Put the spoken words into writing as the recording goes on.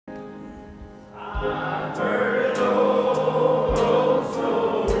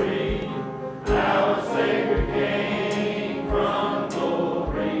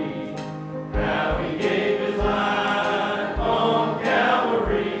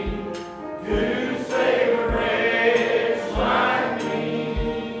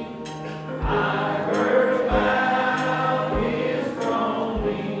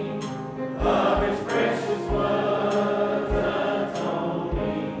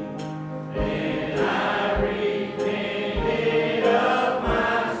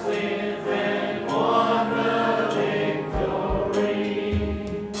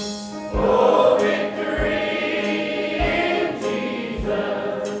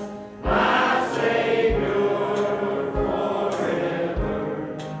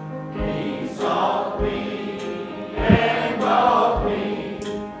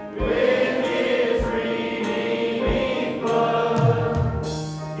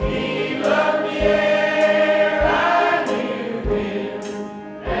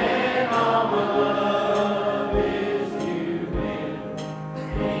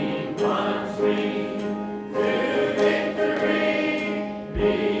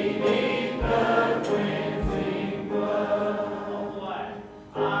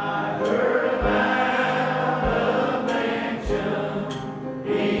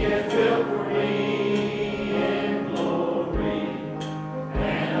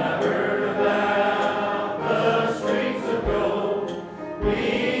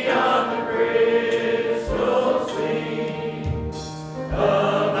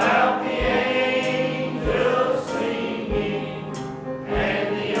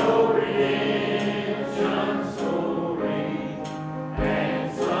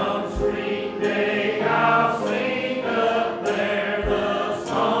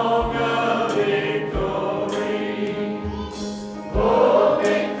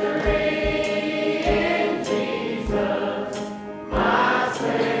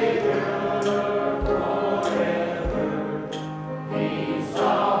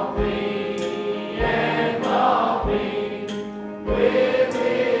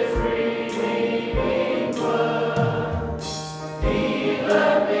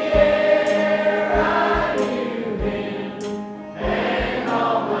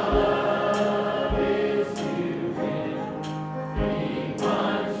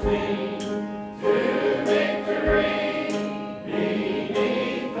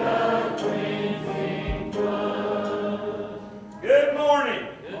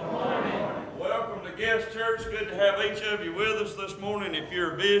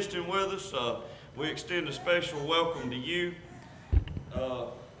We extend a special welcome to you.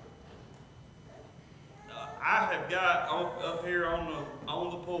 I have got up here on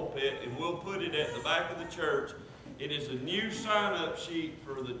the pulpit, and we'll put it at the back of the church. It is a new sign-up sheet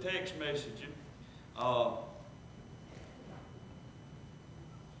for the text messaging.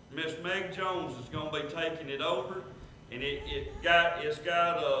 Miss Meg Jones is going to be taking it over, and it's got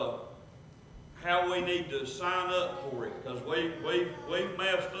how we need to sign up for it, because we've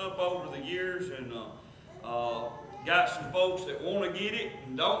messed up over the years, and got some folks that want to get it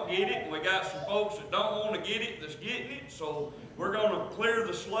and don't get it, and we got some folks that don't want to get it that's getting it. So we're going to clear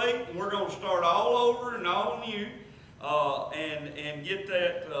the slate, and we're going to start all over and all new, and get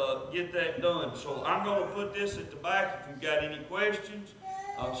that done. So I'm going to put this at the back. If you've got any questions,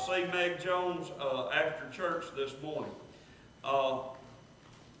 see Meg Jones after church this morning.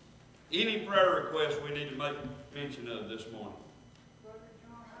 Any prayer requests we need to make mention of this morning?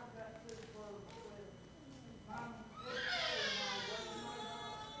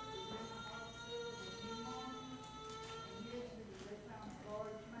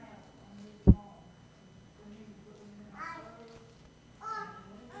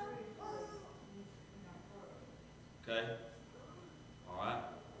 Okay. All right.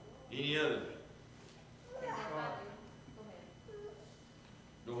 Any others?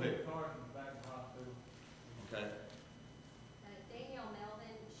 Go ahead. Okay. Danielle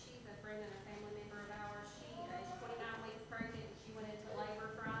Melvin, she's a friend and a family member of ours. She is 29 weeks pregnant. She went into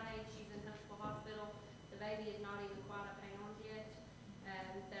labor Friday. She's in Huntsville Hospital. The baby is not even quite a pound yet.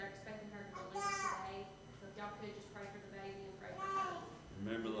 They're expecting her to deliver today. So if y'all could just pray for the baby and pray for her.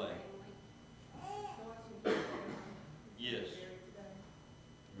 Remember that. Yes.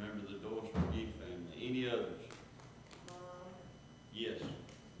 Remember the Doris McGee family. Any others? Yes.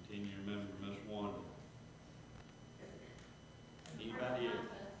 Continue to remember Miss Wanda. Anybody else?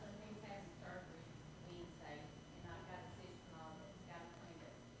 He's having surgery Wednesday, and I've got a sister that's got a friend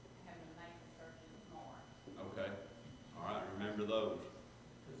that's having a major surgery tomorrow. Okay. All right. Remember those.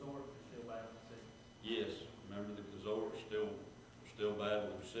 Kazork is still battling sickness. Yes. Remember the Kazork still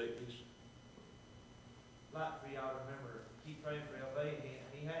battling sickness. like for y'all to remember, keep praying for LB.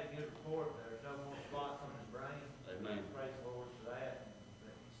 He had a good report. There's no more spots on his brain. Amen. Praise the Lord for that.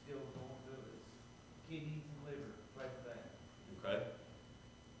 But he's still going through his kidneys and liver. Pray for that. Okay.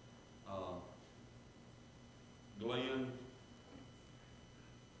 Glenn,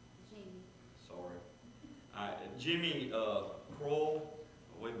 sorry. Jimmy Kroll,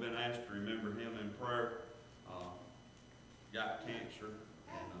 we've been asked to remember him in prayer. Got cancer,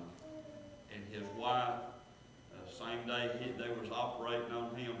 and his wife, same day they was operating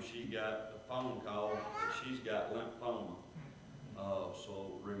on him, she got a phone call that she's got lymphoma.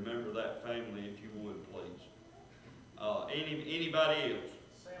 So remember that family if you would, please. Anybody else?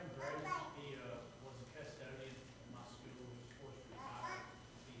 Sam Gray, he was a custodian at my school, was forced to retire.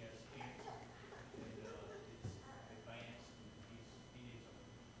 He has cancer, and it's advanced, and he is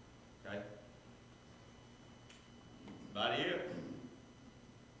Okay. Anybody else?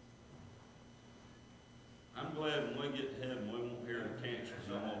 I'm glad when we get to heaven, we won't hear the cancer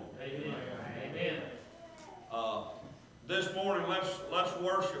no more. Amen. This morning, let's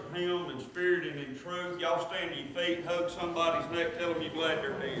worship Him in spirit and in truth. Y'all stand to your feet, hug somebody's neck, tell them you're glad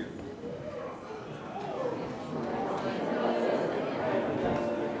they're here.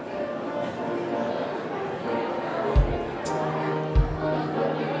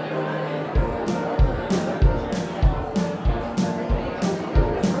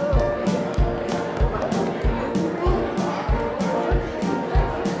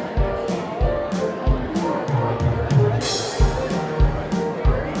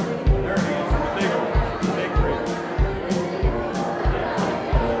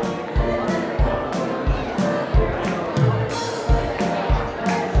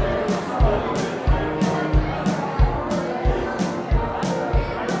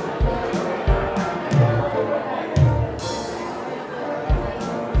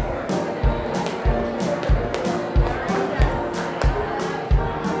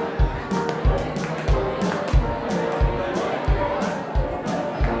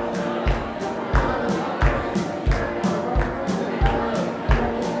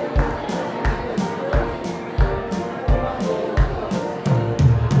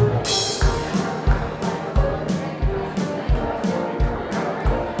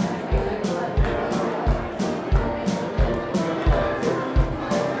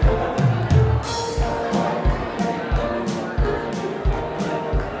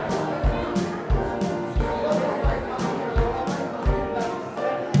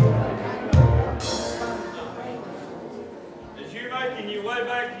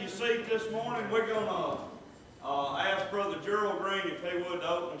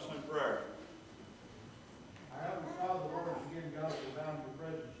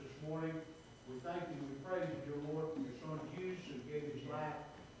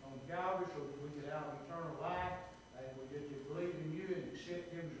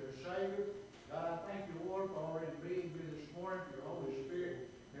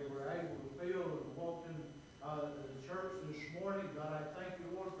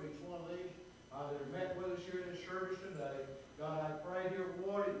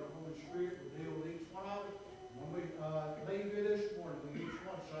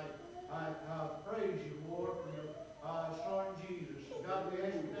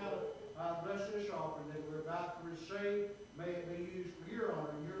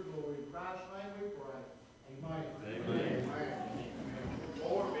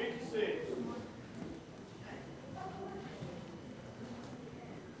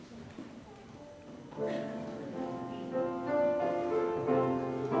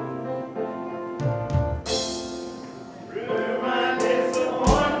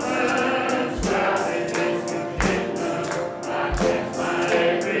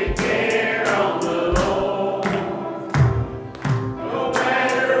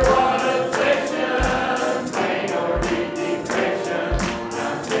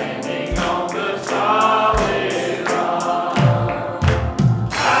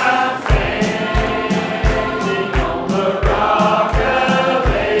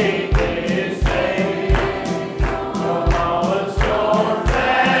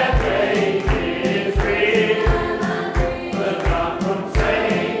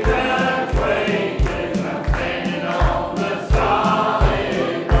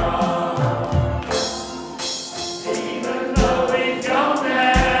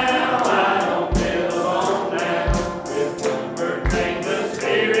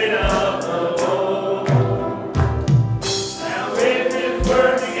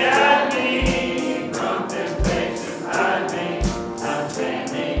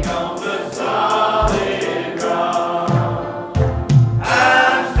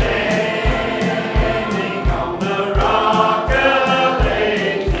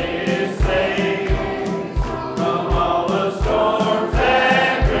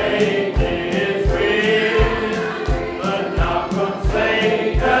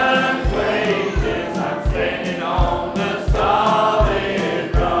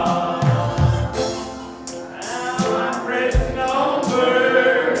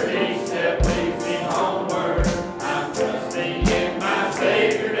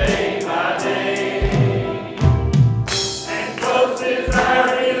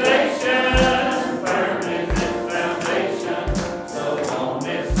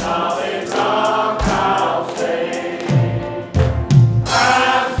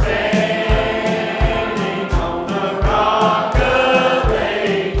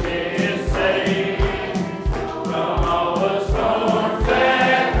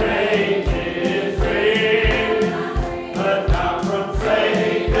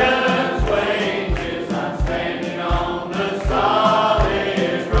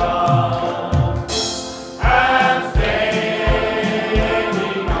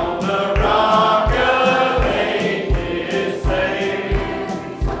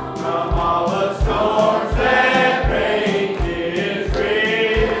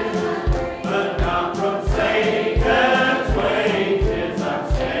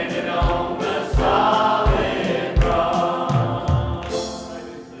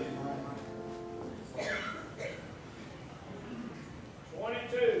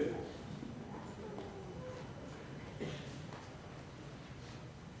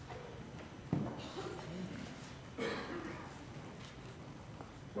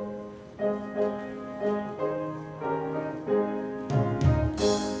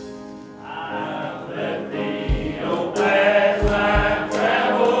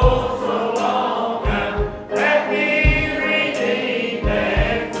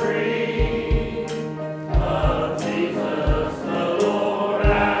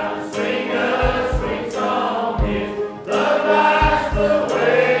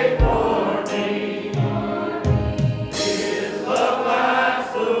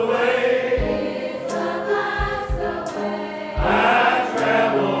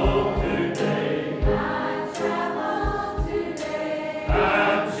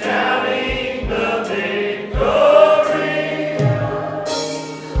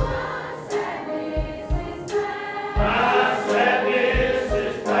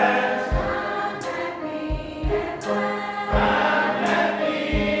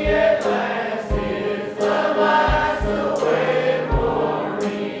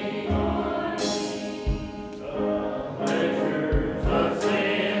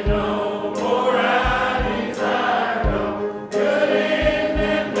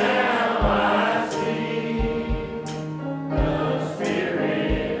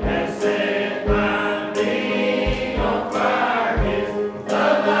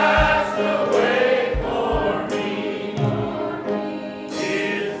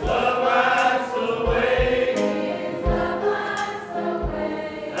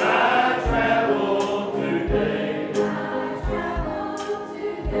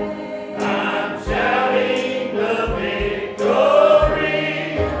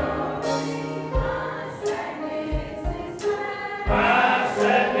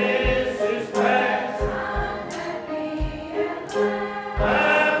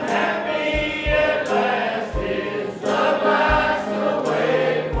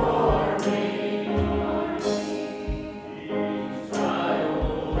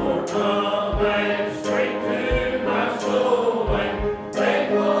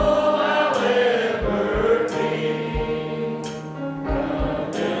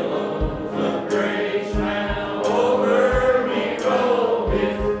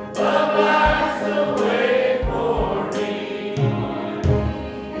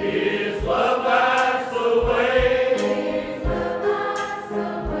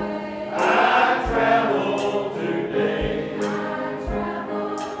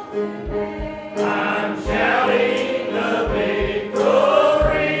 I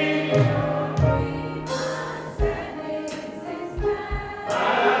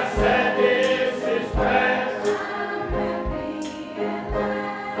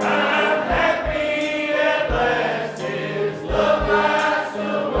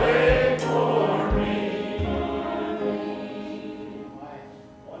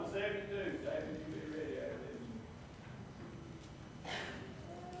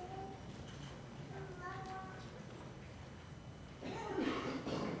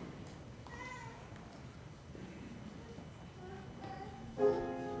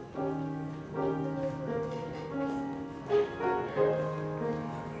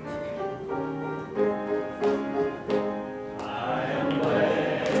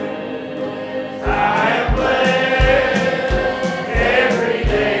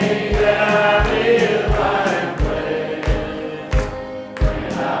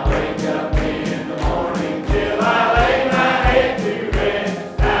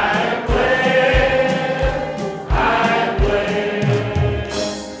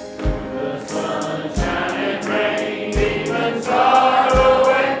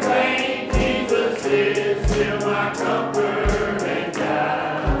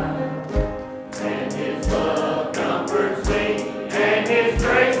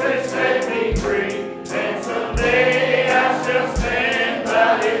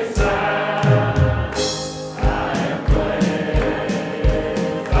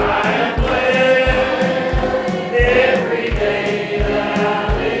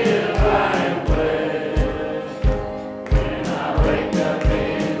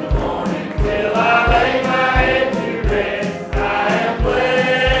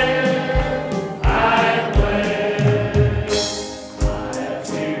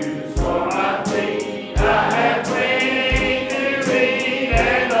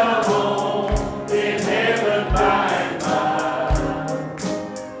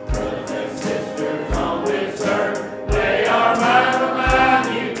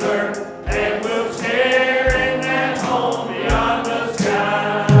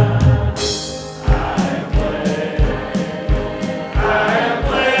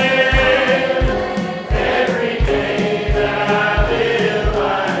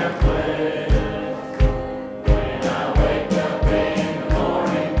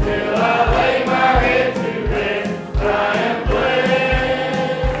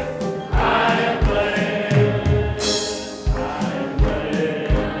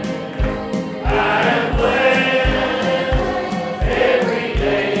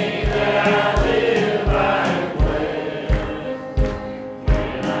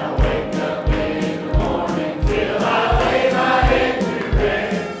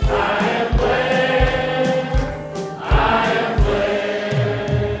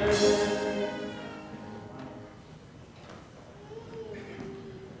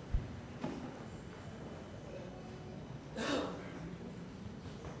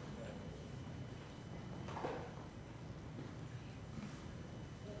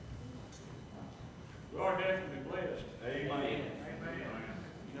We are definitely blessed. Amen.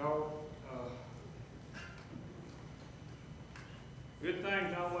 You know, good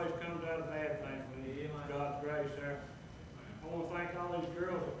things always comes out of bad things when you use God's grace there. I want to thank all these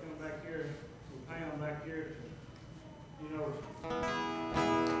girls that come back here, with Pam back here. You know,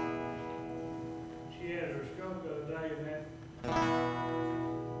 she had her stroke the other day, and that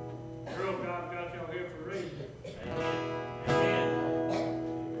girl, God's got y'all here for a reason.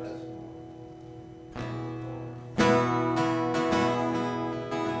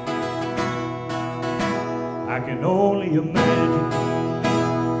 I can only imagine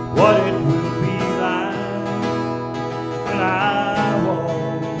what it will be like when I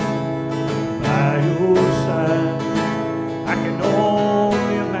walk by your side. I can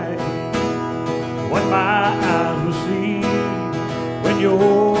only imagine what my eyes will see when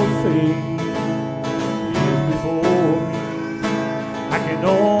your face is before me. I can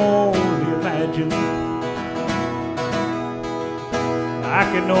only imagine. I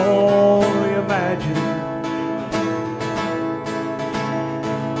can only imagine.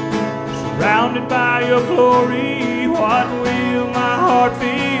 Surrounded by your glory, what will my heart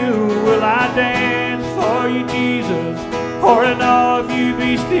feel? Will I dance for you, Jesus, or in awe of you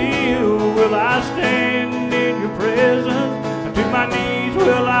be still? Will I stand in your presence? To my knees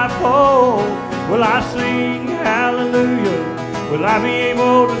will I fall? Will I sing hallelujah? Will I be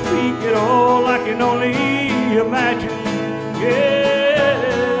able to speak at all? I can only imagine,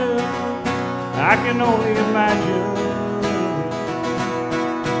 yeah, I can only imagine.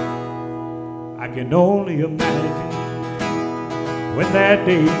 I can only imagine when that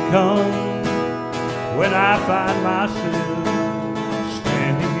day comes, when I find myself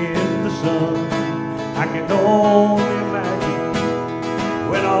standing in the sun. I can only imagine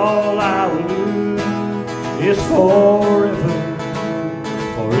when all I will lose is forever,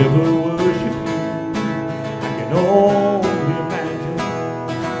 forever worship you. I can only imagine.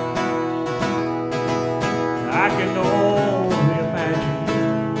 I can only imagine.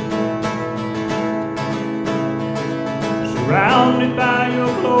 Surrounded by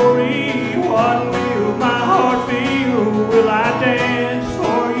your glory, what will my heart feel? Will I dance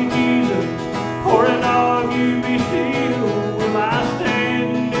for you, Jesus, or in awe of you be still? Will I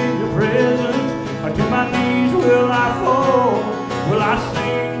stand in your presence, or to my knees will I fall? Will I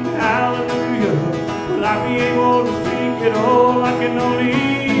sing hallelujah? Will I be able to speak at all? I can only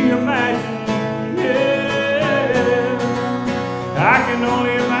imagine, yeah, I can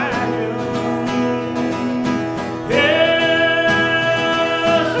only imagine.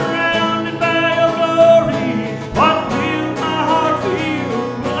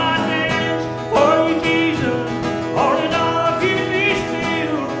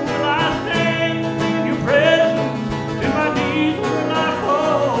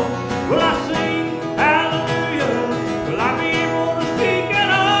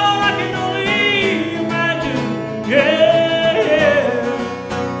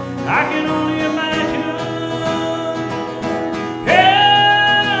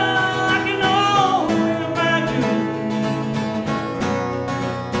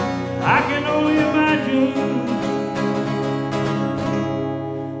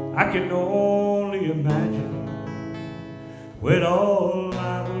 I can only imagine when all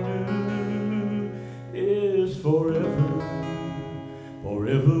I will do is forever,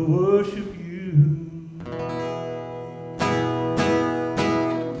 forever worship you.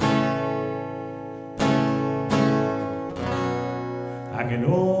 I can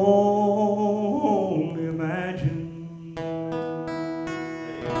only imagine.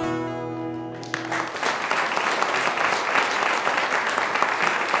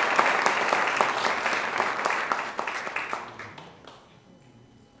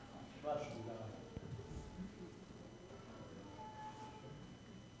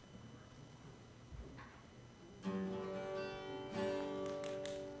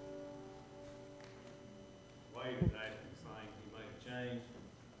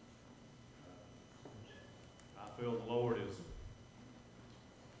 feel the Lord is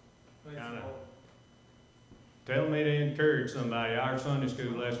kind of telling me to encourage somebody. Our Sunday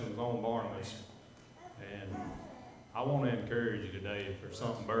school lesson was on Barnabas, and I want to encourage you today. If there's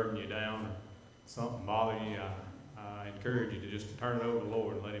something burdening you down or something bothering you, I encourage you to just turn it over to the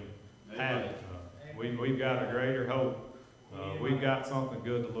Lord and let Him have it. We've got a greater hope. We've got something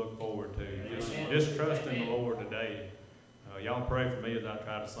good to look forward to. Just trust in the Lord today. Y'all pray for me as I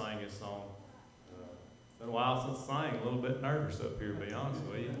try to sing this song. It's been a while since I sang. A little bit nervous up here, to be honest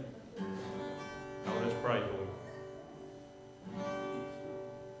with you. I'll just pray for you.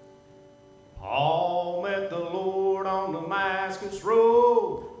 Paul met the Lord on Damascus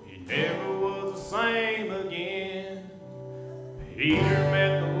Road. He never was the same again. Peter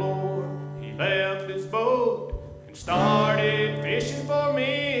met the Lord, he left his boat and started fishing for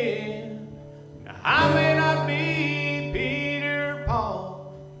men. Now I may not be Peter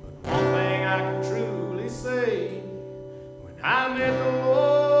Paul, but one thing I can truly say, when I met the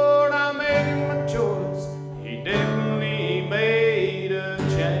Lord, I made him my choice. He definitely made a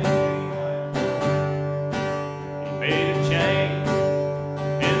change. He made a change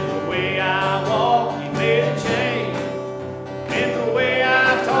in the way I walk. He made a change in the way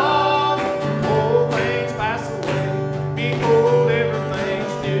I talk. Old things pass away, behold,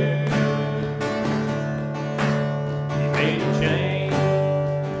 everything's new. He made a change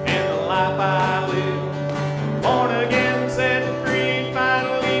in the life I live. Born again, set free,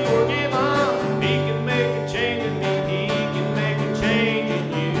 finally forgiven. He can make a change in me, he can make a change in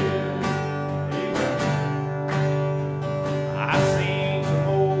you. I've seen some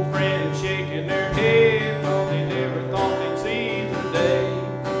old friends shaking their head, thought they never thought they'd see the day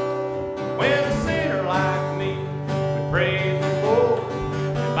when a sinner like me would praise the Lord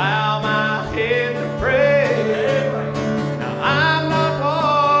and bow my head to pray. Now I'm not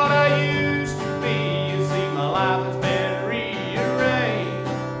what I used to be. You see, my life has been rearranged.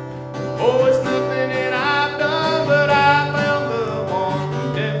 Oh, it's nothing that I've done, but I found the one who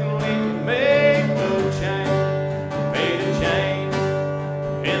definitely can make the change. Made a change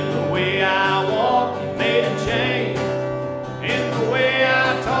in the way I walk. He made a change in the way I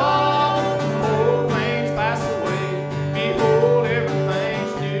talk. Old things pass away, behold,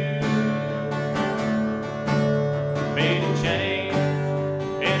 everything's new. Made a change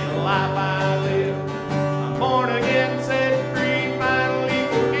in the life I live. I'm born again, set free, finally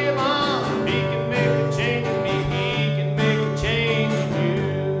forgiven. He can make a change in me, he can make a change in you.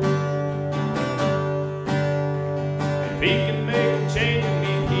 If he can make a change in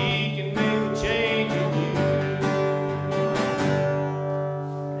me, he can make a change in you.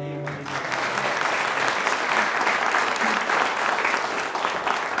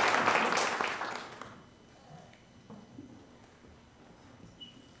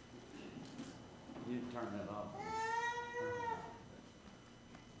 You turn that off.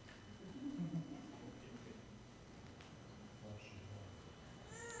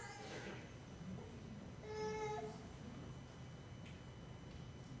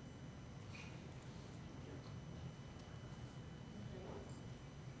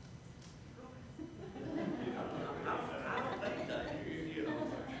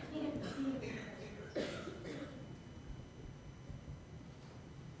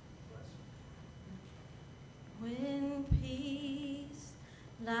 When peace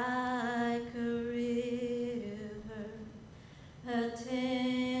like a river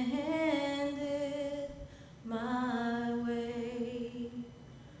attended my way,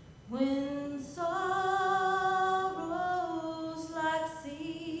 when sorrows like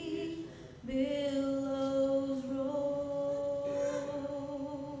sea billows roll,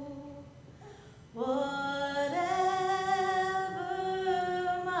 whatever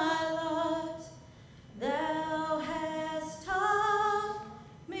my lot, Thou hast taught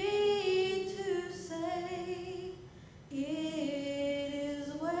me to say, it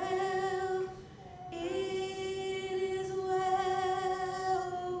is well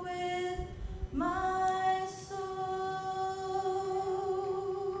with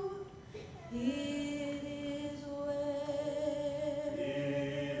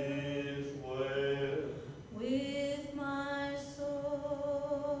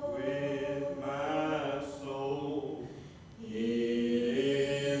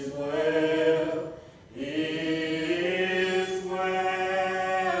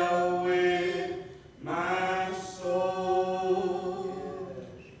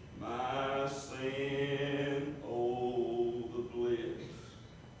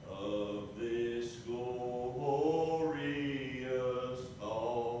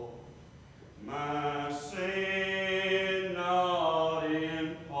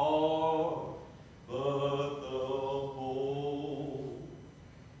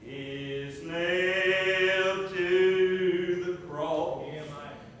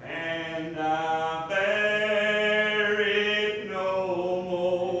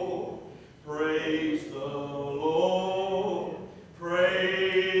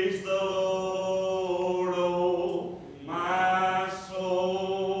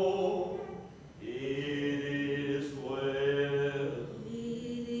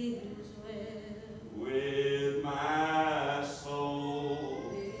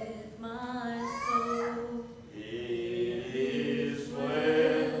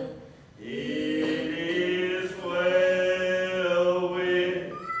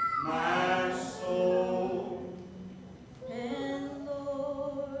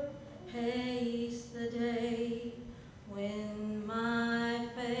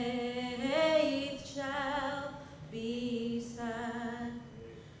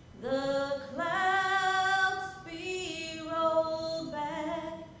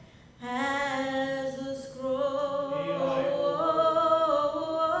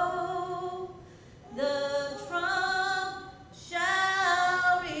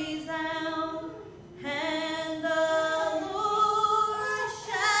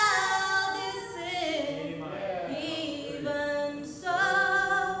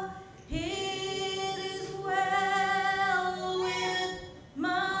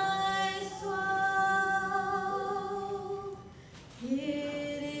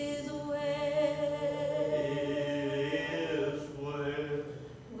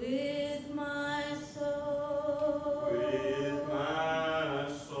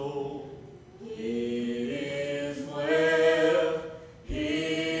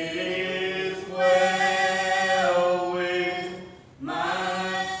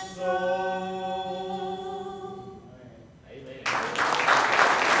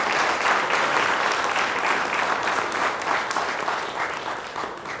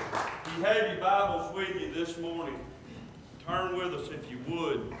us, if you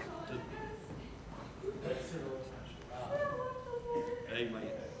would. Amen.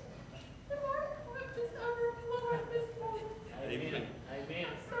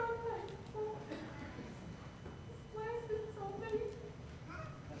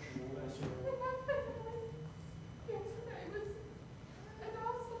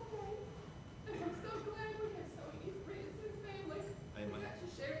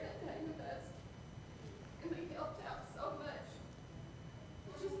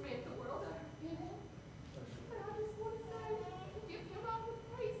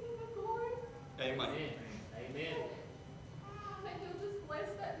 Amen. Amen. Amen. Amen. That He'll just bless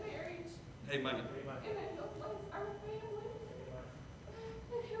that marriage, Amen. and that He'll bless our family,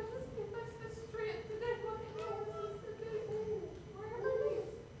 and He'll just give us the strength to do what He wants us to do, wherever it is.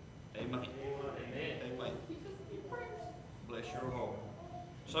 Amen. Amen. Amen. Keep us in prayer. Bless your heart.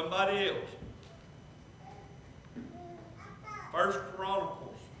 Somebody else. 1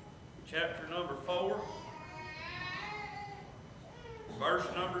 Chronicles, chapter number 4, verse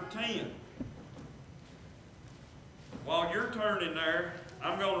number 10. While you're turning there,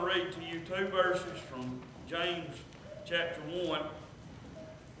 I'm going to read to you 2 verses from James chapter 1.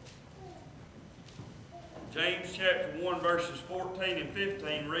 James chapter 1 verses 14 and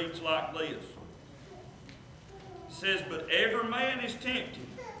 15 reads like this. It says, "But every man is tempted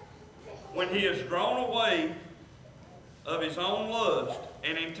when he is drawn away of his own lust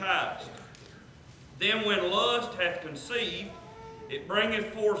and enticed. Then when lust hath conceived, it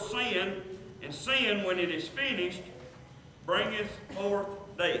bringeth forth sin, and sin, when it is finished, bringeth forth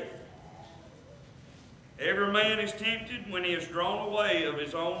death. Every man is tempted when he is drawn away of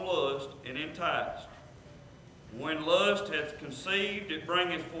his own lust and enticed. When lust hath conceived, it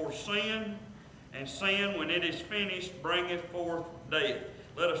bringeth forth sin, and sin, when it is finished, bringeth forth death."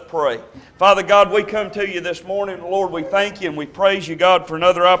 Let us pray. Father God, we come to you this morning. Lord, we thank you and we praise you, God, for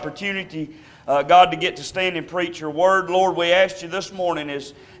another opportunity, God, to get to stand and preach your word. Lord, we ask you this morning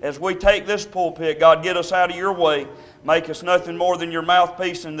as we take this pulpit, God, get us out of your way. Make us nothing more than your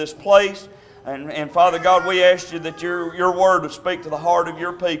mouthpiece in this place. And Father God, we ask you that your word would speak to the heart of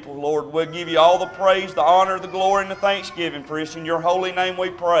your people, Lord. We'll give you all the praise, the honor, the glory, and the thanksgiving for us. In your holy name we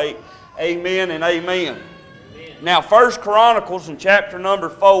pray. Amen and amen. Now, 1 Chronicles in chapter number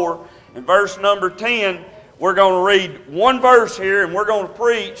 4 and verse number 10, we're going to read one verse here, and we're going to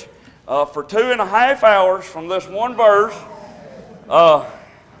preach for 2.5 hours from this one verse.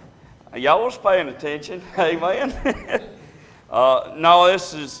 Y'all was paying attention. Amen. No,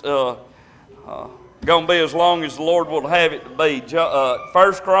 this is going to be as long as the Lord will have it to be.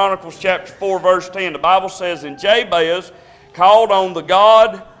 1 Chronicles chapter 4 verse 10, the Bible says, "And Jabez called on the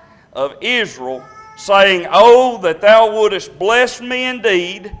God of Israel, saying, Oh, that thou wouldest bless me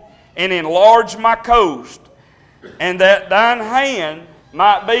indeed, and enlarge my coast, and that thine hand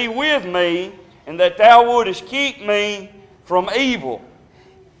might be with me, and that thou wouldest keep me from evil,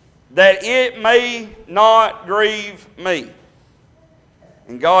 that it may not grieve me."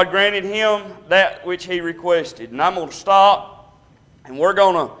 And God granted him that which he requested. And I'm going to stop, and we're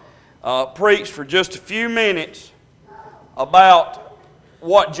going to preach for just a few minutes about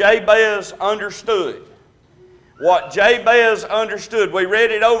what Jabez understood. What Jabez understood. We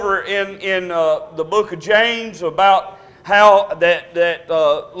read it over in the book of James about how that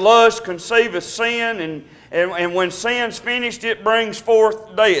lust conceiveth sin, and when sin's finished, it brings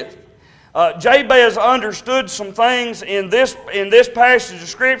forth death. Jabez understood some things in this passage of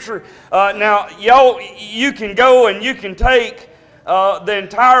Scripture. Now, y'all, you can go and you can take the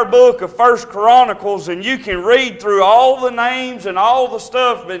entire book of 1 Chronicles, and you can read through all the names and all the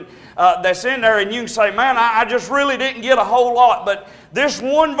stuff that's in there, and you can say, man, I just really didn't get a whole lot. But this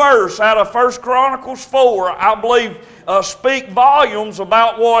one verse out of 1 Chronicles 4, I believe, speak volumes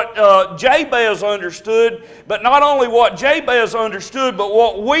about what Jabez understood, but not only what Jabez understood, but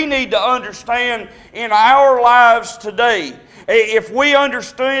what we need to understand in our lives today. If we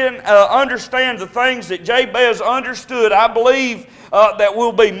understand the things that Jabez understood, I believe that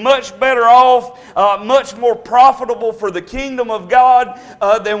we'll be much better off, much more profitable for the kingdom of God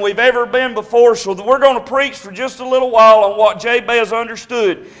than we've ever been before. So we're going to preach for just a little while on what Jabez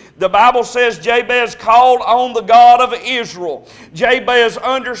understood. The Bible says Jabez called on the God of Israel. Jabez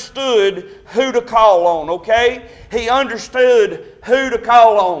understood who to call on, okay? He understood who to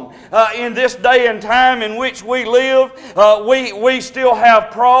call on. In this day and time in which we live, we still have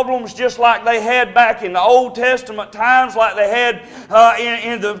problems just like they had back in the Old Testament times, like they had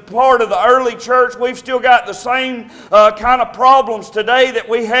in the part of the early church. We've still got the same kind of problems today that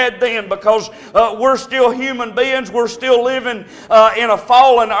we had then, because we're still human beings. We're still living in a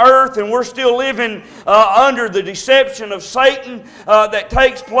fallen earth, and we're still living under the deception of Satan that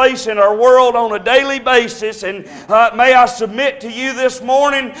takes place in our world on a daily basis. And may I submit to you this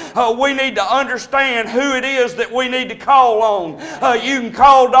morning, we need to understand who it is that we need to call on. You can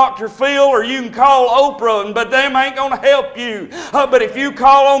call Dr. Phil or you can call Oprah, but them ain't going to help you. But if you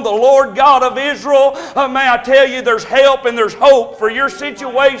call on the Lord God of Israel, may I tell you, there's help and there's hope for your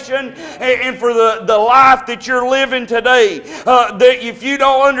situation and for the life that you're living today. That if you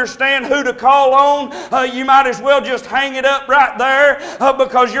don't understand who to call on, you might as well just hang it up right there,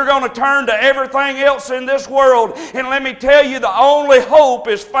 because you're going to turn to everything else in this world. And let me tell you, the only hope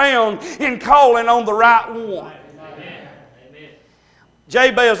is found in calling on the right one. Amen.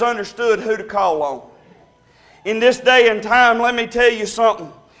 Jabez understood who to call on. In this day and time, let me tell you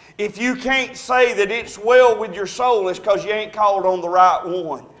something. If you can't say that it's well with your soul, it's because you ain't called on the right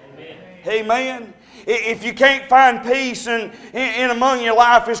one. Amen. If you can't find peace in among your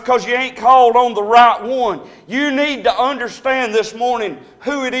life, it's because you ain't called on the right one. You need to understand this morning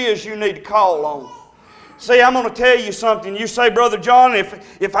who it is you need to call on. See, I'm going to tell you something. You say, Brother John,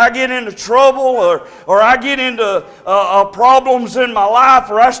 if I get into trouble or I get into problems in my life,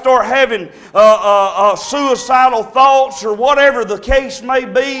 or I start having suicidal thoughts, or whatever the case may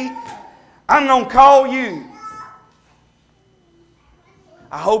be, I'm going to call you.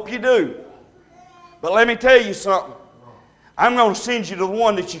 I hope you do. But let me tell you something. I'm going to send you to the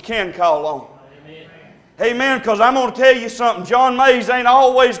one that you can call on. Amen, because I'm going to tell you something. John Mays ain't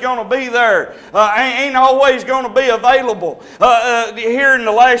always going to be there. Ain't always going to be available. Here in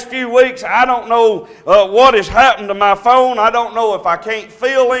the last few weeks, I don't know what has happened to my phone. I don't know if I can't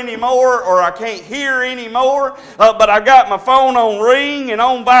feel anymore or I can't hear anymore. But I got my phone on ring and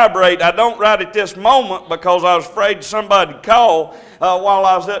on vibrate. I don't right at this moment because I was afraid somebody would call while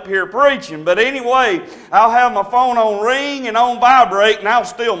I was up here preaching. But anyway, I'll have my phone on ring and on vibrate, and I'll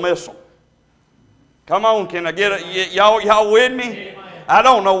still miss them. Come on, can I get it? Y'all with me? I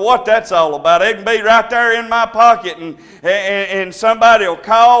don't know what that's all about. It can be right there in my pocket, and somebody will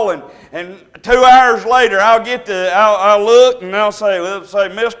call, and 2 hours later I'll look and they'll say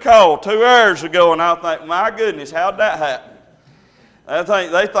missed call 2 hours ago, and I'll think, my goodness, how'd that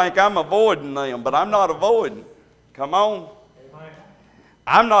happen? They think I'm avoiding them, but I'm not avoiding. Come on.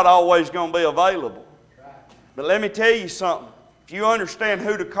 I'm not always going to be available. But let me tell you something. If you understand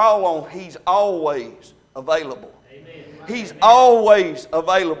who to call on, He's always available. He's always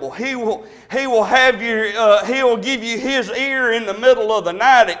available. He will have you. He'll give you His ear in the middle of the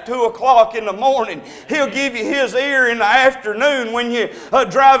night at 2 o'clock in the morning. He'll give you His ear in the afternoon when you're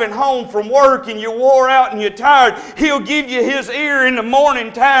driving home from work and you're wore out and you're tired. He'll give you His ear in the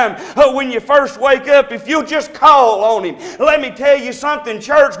morning time when you first wake up. If you'll just call on Him. Let me tell you something,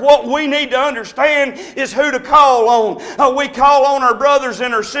 church. What we need to understand is who to call on. We call on our brothers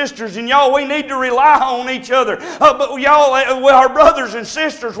and our sisters, and y'all, we need to rely on each other. But y'all, our brothers and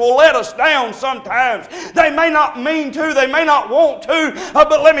sisters will let us down sometimes. They may not mean to, they may not want to,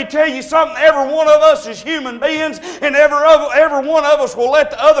 but let me tell you something, every one of us is human beings, and every one of us will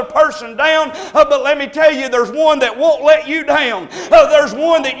let the other person down, but let me tell you, there's one that won't let you down. There's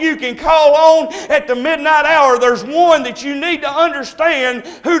one that you can call on at the midnight hour. There's one that you need to understand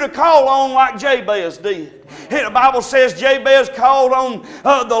who to call on, like Jabez did. And the Bible says Jabez called on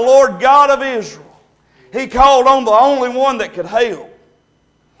the Lord God of Israel. He called on the only one that could help.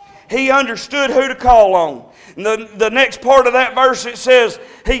 He understood who to call on. And the next part of that verse, it says,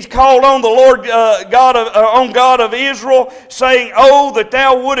 He's called on the Lord God of Israel, saying, "Oh, that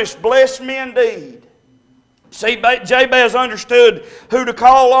Thou wouldest bless me indeed." See, Jabez understood who to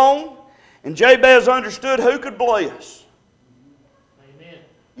call on, and Jabez understood who could bless. Amen.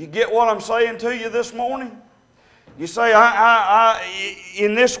 You get what I'm saying to you this morning? You say,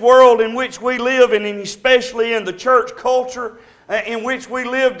 in this world in which we live, and especially in the church culture in which we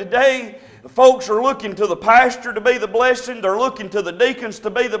live today, folks are looking to the pastor to be the blessing. They're looking to the deacons to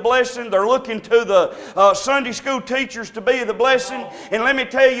be the blessing. They're looking to the Sunday school teachers to be the blessing. And let me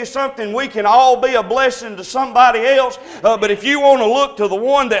tell you something, we can all be a blessing to somebody else. But if you want to look to the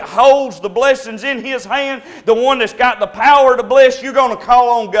one that holds the blessings in His hand, the one that's got the power to bless, you're going to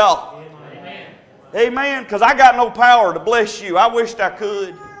call on God. Amen, because I got no power to bless you. I wished I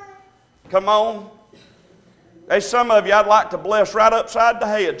could. Come on. There's some of you I'd like to bless right upside the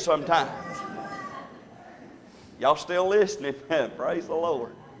head sometimes. Y'all still listening? Praise the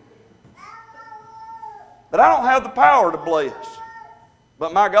Lord. But I don't have the power to bless.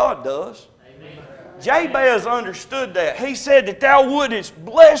 But my God does. Amen. Jabez understood that. He said that thou wouldest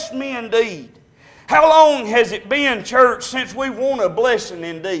bless me indeed. How long has it been, church, since we want a blessing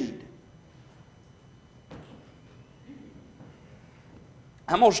indeed?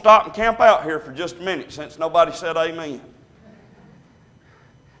 I'm going to stop and camp out here for just a minute since nobody said amen.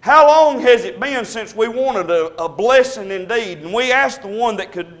 How long has it been since we wanted a blessing indeed? And we asked the one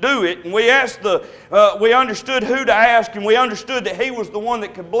that could do it, and we understood who to ask, and we understood that He was the one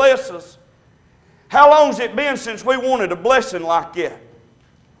that could bless us. How long has it been since we wanted a blessing like that?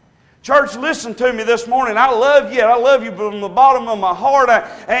 Church, listen to me this morning. I love you. I love you from the bottom of my heart.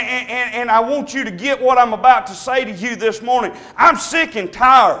 And I want you to get what I'm about to say to you this morning. I'm sick and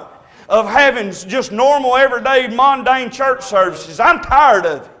tired of having just normal, everyday, mundane church services. I'm tired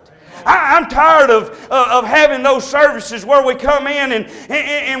of it. I'm tired of having those services where we come in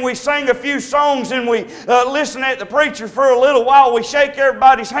and we sing a few songs and we listen at the preacher for a little while. We shake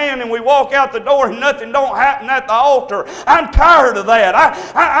everybody's hand and we walk out the door and nothing don't happen at the altar. I'm tired of that.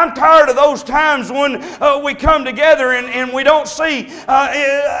 I'm tired of those times when we come together and we don't see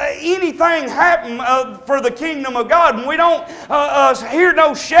anything happen for the kingdom of God. And we don't hear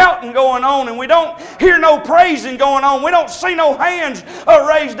no shouting going on, and we don't hear no praising going on. We don't see no hands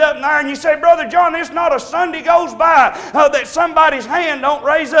raised up in the air. And you say, Brother John, it's not a Sunday goes by that somebody's hand don't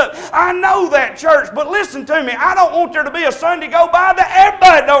raise up. I know that, church, but listen to me. I don't want there to be a Sunday go by that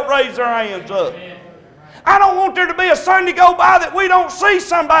everybody don't raise their hands up. I don't want there to be a Sunday go by that we don't see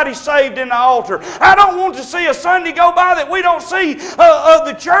somebody saved in the altar. I don't want to see a Sunday go by that we don't see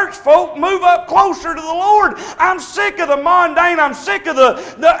the church folk move up closer to the Lord. I'm sick of the mundane. I'm sick of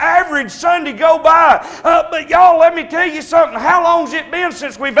the average Sunday go by. But y'all, let me tell you something. How long's it been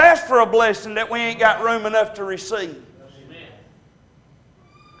since we've asked for a blessing that we ain't got room enough to receive?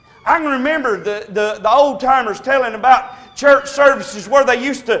 I can remember the old timers telling about church services where they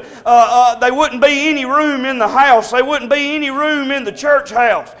used to, they wouldn't be any room in the house. They wouldn't be any room in the church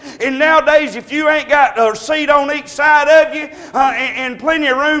house. And nowadays, if you ain't got a seat on each side of you and plenty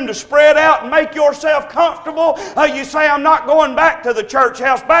of room to spread out and make yourself comfortable, you say, I'm not going back to the church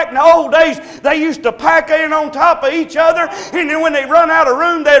house. Back in the old days, they used to pack in on top of each other, and then when they run out of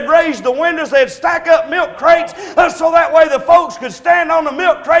room, they'd raise the windows, they'd stack up milk crates, so that way the folks could stand on the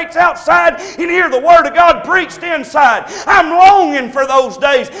milk crates outside and hear the Word of God preached inside. I'm longing for those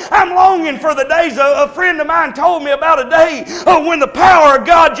days. I'm longing for the days. A friend of mine told me about a day when the power of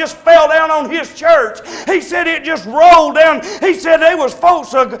God just fell down on his church. He said it just rolled down. He said there was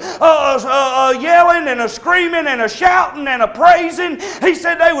folks yelling and screaming and shouting and praising. He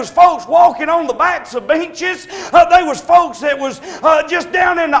said there was folks walking on the backs of benches. There was folks that was just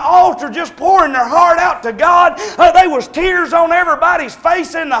down in the altar just pouring their heart out to God. There was tears on everybody's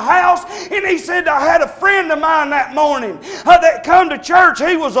face in the house. And he said, I had a friend of mine that morning that come to church.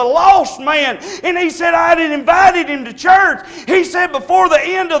 He was a lost man, and he said I had invited him to church. He said before the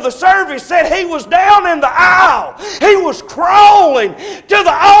end of the service, said he was down in the aisle. He was crawling to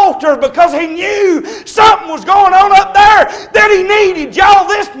the altar because he knew something was going on up there that he needed. Y'all,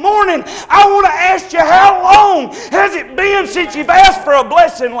 this morning I want to ask you, how long has it been since you've asked for a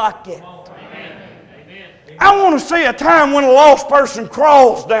blessing like that? I want to see a time when a lost person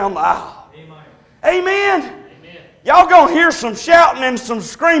crawls down the aisle. Amen. Y'all gonna hear some shouting and some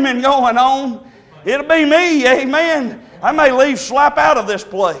screaming going on. It'll be me, amen. I may leave slap out of this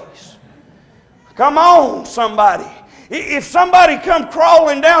place. Come on, somebody. If somebody come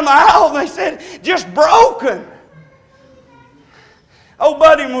crawling down the aisle and they said, just broken. Old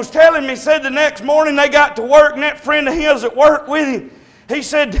buddy was telling me, said the next morning they got to work, and that friend of his that worked with him, he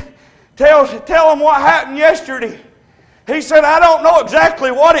said, tell him what happened yesterday. He said, I don't know exactly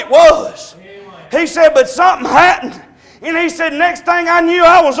what it was. He said, but something happened. And he said, next thing I knew,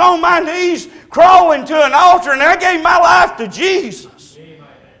 I was on my knees crawling to an altar, and I gave my life to Jesus.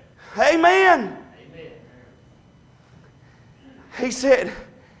 Amen. Amen. He said,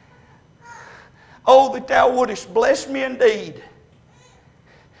 oh, that thou wouldest bless me indeed.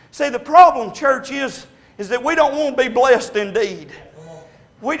 See, the problem, church, is that we don't want to be blessed indeed.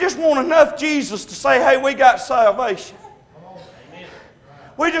 We just want enough Jesus to say, hey, we got salvation.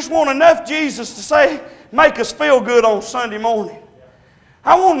 We just want enough Jesus to say, make us feel good on Sunday morning.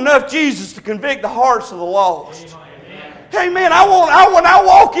 I want enough Jesus to convict the hearts of the lost. Amen. When I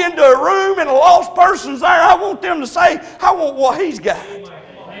walk into a room and a lost person's there, I want them to say, I want what he's got.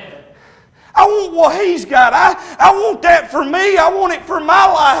 I want what he's got. I want that for me. I want it for my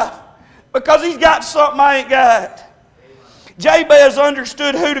life because he's got something I ain't got. Jabez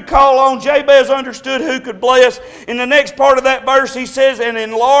understood who to call on. Jabez understood who could bless. In the next part of that verse, he says, and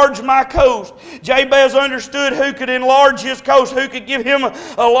enlarge my coast. Jabez understood who could enlarge his coast, who could give him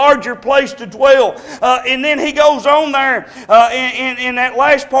a larger place to dwell. And then he goes on there in that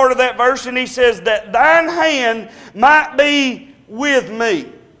last part of that verse, and he says, that thine hand might be with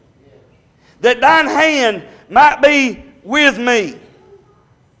me. That thine hand might be with me.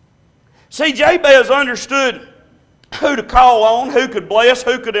 See, Jabez understood who to call on, who could bless,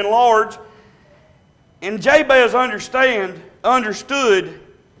 who could enlarge. And Jabez understood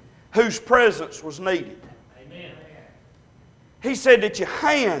whose presence was needed. Amen. He said that your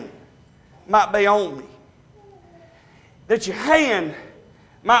hand might be on me. That your hand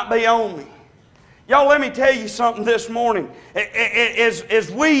might be on me. Y'all, let me tell you something this morning. As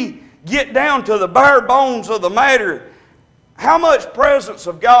we get down to the bare bones of the matter, how much presence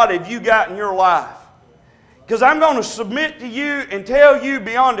of God have you got in your life? Because I'm going to submit to you and tell you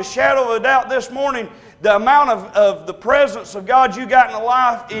beyond a shadow of a doubt this morning, the amount of the presence of God you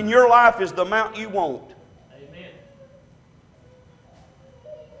got in your life is the amount you want. Amen.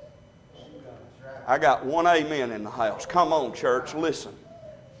 I got one amen in the house. Come on, church, listen.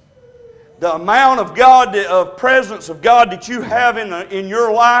 The amount of God, of presence of God that you have in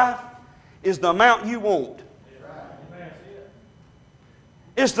your life is the amount you want.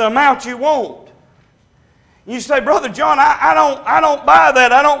 It's the amount you want. You say, Brother John, I don't buy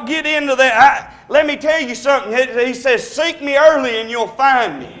that. I don't get into that. Let me tell you something. He says, seek me early and you'll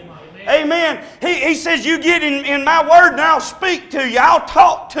find me. Amen. He says, you get in my word and I'll speak to you. I'll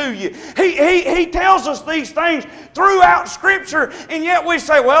talk to you. He tells us these things throughout Scripture, and yet we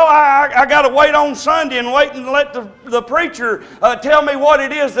say, well, I got to wait on Sunday and wait and let the preacher tell me what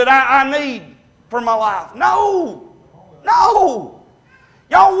it is that I need for my life. No. No.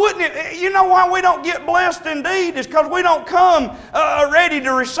 Y'all wouldn't, you know why we don't get blessed indeed? It's because we don't come ready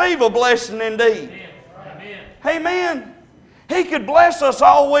to receive a blessing indeed. Amen. Amen. He could bless us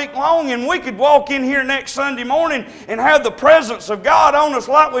all week long, and we could walk in here next Sunday morning and have the presence of God on us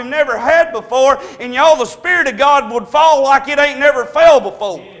like we've never had before, and y'all, the Spirit of God would fall like it ain't never fell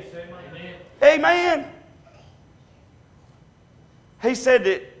before. Yes, amen. Amen. He said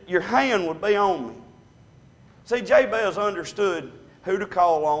that your hand would be on me. See, Jabez understood who to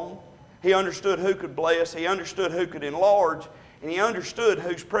call on. He understood who could bless. He understood who could enlarge. And he understood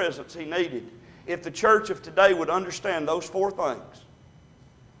whose presence he needed. If the church of today would understand those four things,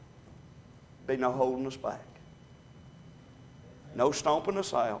 there'd be no holding us back. No stomping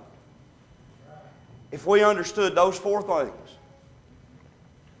us out. If we understood those four things.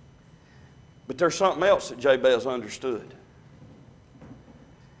 But there's something else that Jabez understood.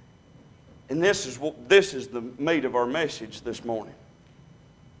 And this is the meat of our message this morning.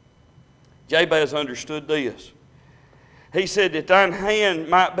 Jabez understood this. He said that thine hand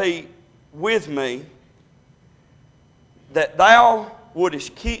might be with me, that thou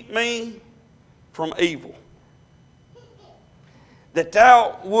wouldest keep me from evil. That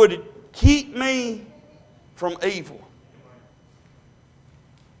thou would keep me from evil.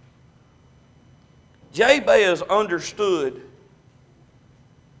 Jabez understood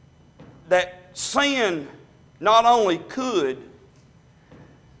that sin not only could,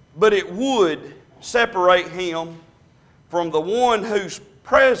 but it would separate him from the one whose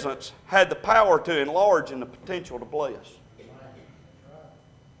presence had the power to enlarge and the potential to bless.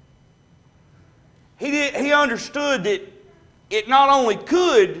 He understood that it not only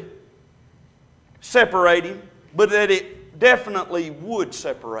could separate him, but that it definitely would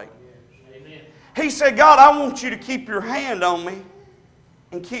separate him. Amen. He said, God, I want you to keep your hand on me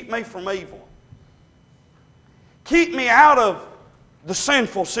and keep me from evil. Keep me out of the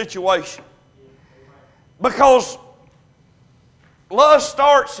sinful situation. Because lust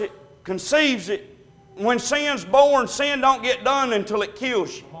starts it, conceives it. When sin's born, sin don't get done until it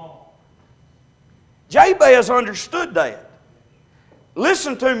kills you. Jabez understood that.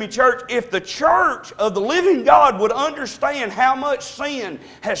 Listen to me, church. If the church of the living God would understand how much sin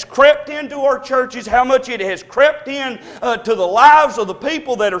has crept into our churches, how much it has crept in to the lives of the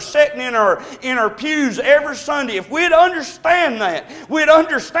people that are sitting in our pews every Sunday, if we'd understand that, we'd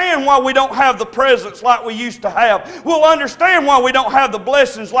understand why we don't have the presence like we used to have. We'll understand why we don't have the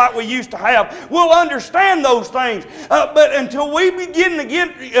blessings like we used to have. We'll understand those things. But until we begin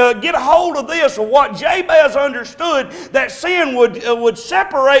to get a hold of this, of what Jabez understood, that sin would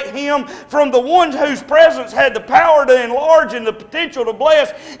separate him from the one whose presence had the power to enlarge and the potential to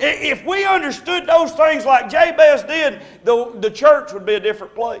bless. If we understood those things like Jabez did, the church would be a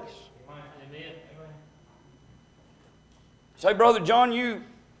different place. Amen. Say, Brother John, you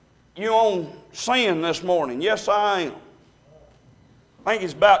on sin this morning. Yes, I am. I think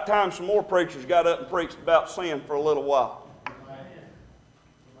it's about time some more preachers got up and preached about sin for a little while.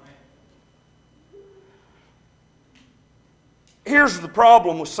 Here's the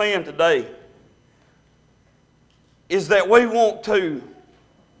problem with sin today, is that we want to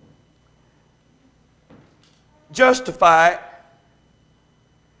justify it,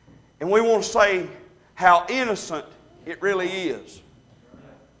 and we want to say how innocent it really is,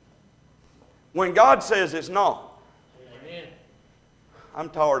 when God says it's not. Amen. I'm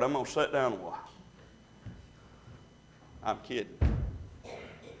tired. I'm going to sit down a while. I'm kidding.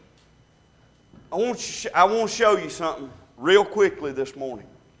 I want to show you something real quickly this morning.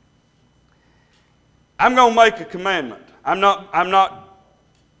 I'm going to make a commandment. I'm not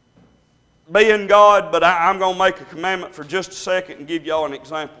being God, but I'm going to make a commandment for just a second and give y'all an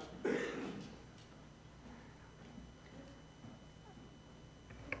example.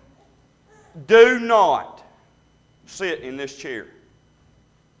 Do not sit in this chair.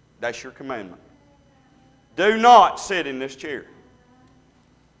 That's your commandment. Do not sit in this chair.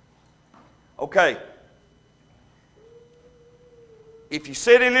 Okay. If you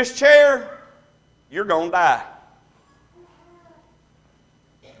sit in this chair, you're going to die.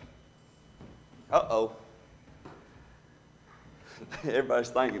 Uh-oh. Everybody's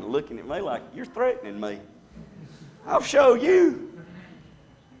thinking, looking at me like, you're threatening me. I'll show you.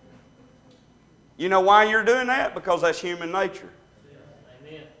 You know why you're doing that? Because that's human nature.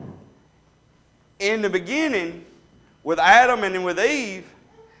 Amen. In the beginning, with Adam and with Eve,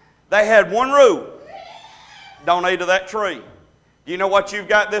 they had one rule. Don't eat of that tree. Do you know what you've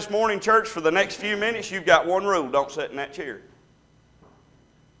got this morning, church? For the next few minutes, you've got one rule. Don't sit in that chair.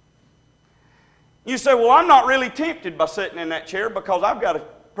 You say, well, I'm not really tempted by sitting in that chair because I've got a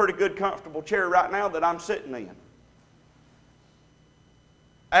pretty good, comfortable chair right now that I'm sitting in.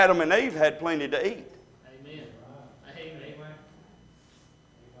 Adam and Eve had plenty to eat. Amen. Amen.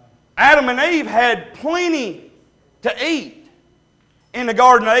 Adam and Eve had plenty to eat in the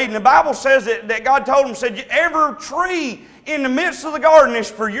Garden of Eden. The Bible says that God told them, said, every tree in the midst of the garden is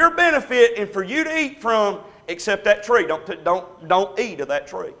for your benefit and for you to eat from, except that tree. Don't eat of that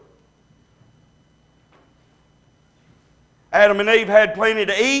tree. Adam and Eve had plenty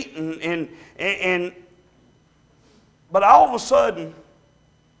to eat, but all of a sudden,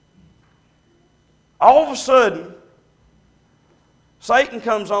 Satan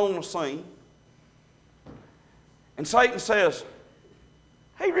comes on the scene, and Satan says,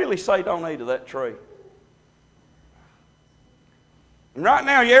 he really say don't eat of that tree. And right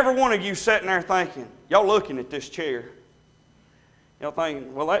now, every one of you sitting there thinking, y'all looking at this chair, y'all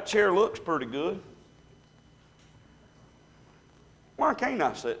thinking, well, that chair looks pretty good. Why can't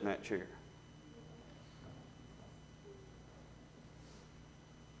I sit in that chair?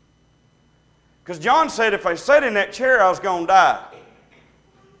 Because John said if I sat in that chair, I was going to die.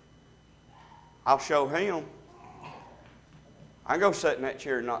 I'll show him. I can go sit in that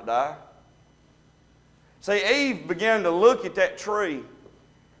chair and not die. See, Eve began to look at that tree,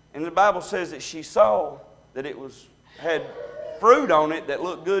 and the Bible says that she saw that it had fruit on it that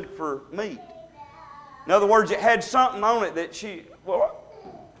looked good for meat. In other words, it had something on it that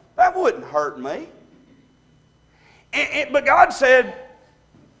that wouldn't hurt me. But God said,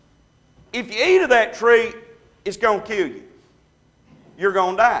 if you eat of that tree, it's going to kill you. You're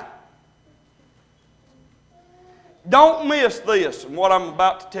going to die. Don't miss this, and what I'm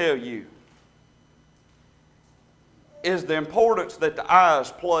about to tell you is the importance that the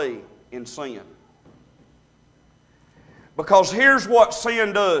eyes play in sin. Because here's what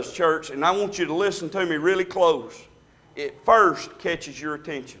sin does, church, and I want you to listen to me really close. It first catches your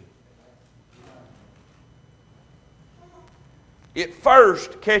attention. It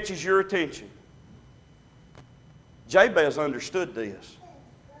first catches your attention. Jabez understood this.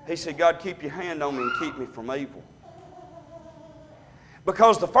 He said, God, keep your hand on me and keep me from evil.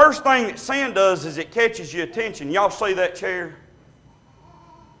 Because the first thing that sin does is it catches your attention. Y'all see that chair?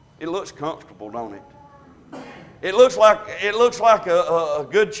 It looks comfortable, don't it? It looks like a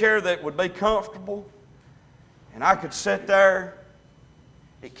good chair that would be comfortable. And I could sit there.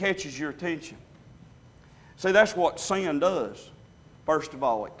 It catches your attention. See, that's what sin does. First of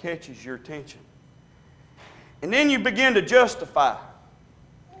all, it catches your attention. And then you begin to justify.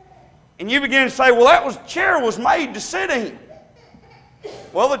 And you begin to say, well, that chair was made to sit in.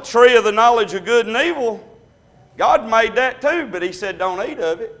 Well, the tree of the knowledge of good and evil, God made that too, but He said don't eat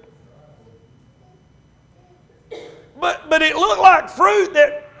of it. But it looked like fruit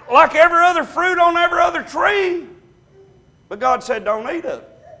like every other fruit on every other tree. But God said don't eat of it.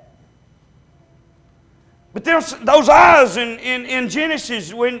 But those eyes in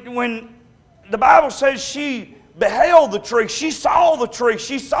Genesis, when the Bible says she beheld the tree. She saw the tree.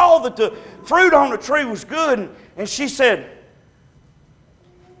 She saw that the fruit on the tree was good. And she said,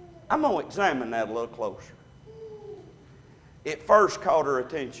 I'm going to examine that a little closer. It first caught her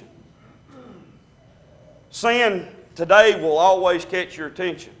attention. Sin today will always catch your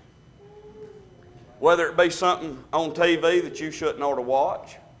attention. Whether it be something on TV that you shouldn't ought to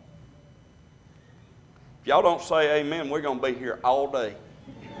watch. If y'all don't say amen, we're going to be here all day.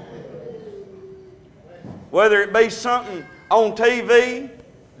 Whether it be something on TV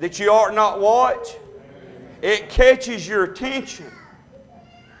that you ought not watch, it catches your attention.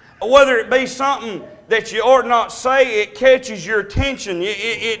 Or whether it be something that you ought not say, it catches your attention.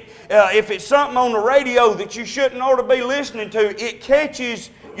 If it's something on the radio that you shouldn't ought to be listening to, it catches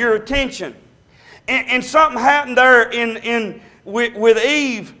your attention. And something happened there with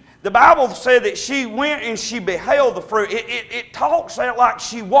Eve. The Bible said that she went and she beheld the fruit. It talks out like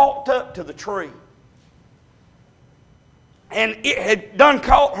she walked up to the tree. And it had done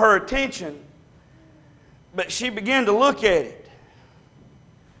caught her attention, but she began to look at it.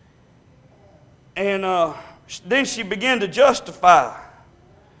 And then she began to justify.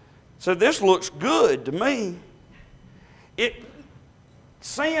 So this looks good to me.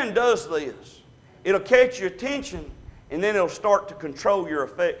 Sin does this. It'll catch your attention, and then it'll start to control your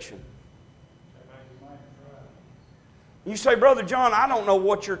affection. You say, Brother John, I don't know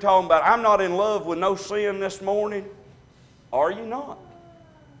what you're talking about. I'm not in love with no sin this morning. Are you not?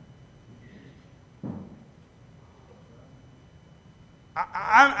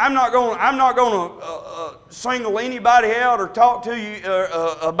 I'm not going to single anybody out or talk to you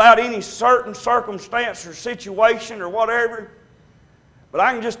about any certain circumstance or situation or whatever. But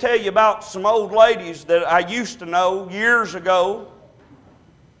I can just tell you about some old ladies that I used to know years ago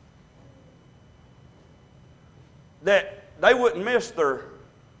that they wouldn't miss their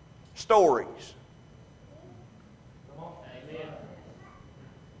stories.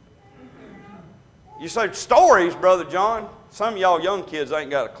 You say, stories, Brother John? Some of y'all young kids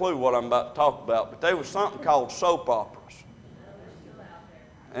ain't got a clue what I'm about to talk about, but there was something called soap operas.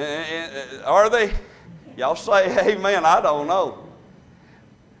 Are they? Y'all say amen, I don't know.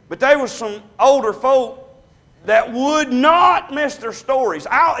 But there was some older folk that would not miss their stories.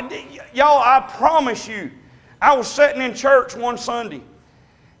 Y'all, I promise you, I was sitting in church one Sunday.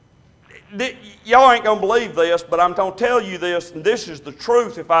 Y'all ain't going to believe this, but I'm going to tell you this, and this is the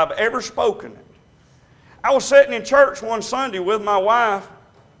truth if I've ever spoken it. I was sitting in church one Sunday with my wife,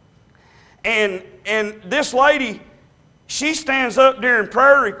 and this lady, she stands up during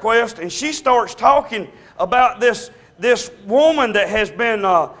prayer request, and she starts talking about this woman that has been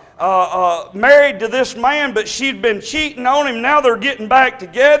married to this man, but she'd been cheating on him. Now they're getting back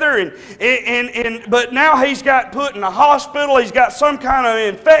together, but now he's got put in a hospital. He's got some kind of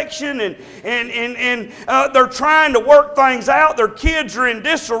infection, and they're trying to work things out. Their kids are in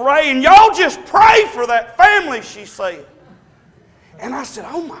disarray, and y'all just pray for that family, she said. And I said,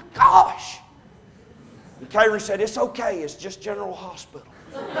 oh my gosh. And Karen said, it's okay. It's just General Hospital.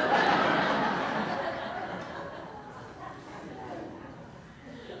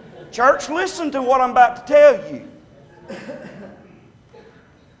 Church, listen to what I'm about to tell you.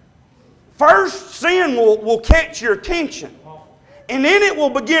 First, sin will catch your attention. And then it will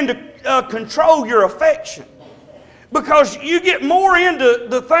begin to control your affection. Because you get more into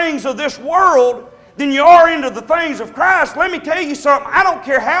the things of this world than you are into the things of Christ. Let me tell you something. I don't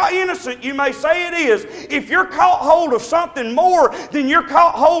care how innocent you may say it is. If you're caught hold of something more than you're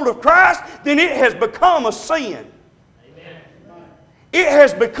caught hold of Christ, then it has become a sin. It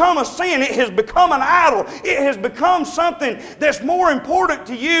has become a sin. It has become an idol. It has become something that's more important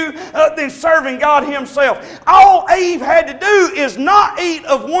to you than serving God Himself. All Eve had to do is not eat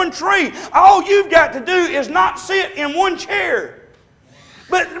of one tree. All you've got to do is not sit in one chair.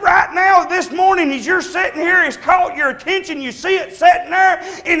 But right now, this morning, as you're sitting here, it's caught your attention. You see it sitting there,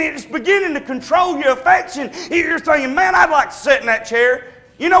 and it's beginning to control your affection. You're thinking, man, I'd like to sit in that chair.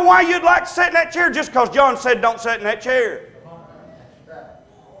 You know why you'd like to sit in that chair? Just because John said don't sit in that chair.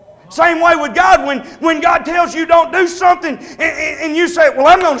 Same way with God, when God tells you don't do something and you say, well,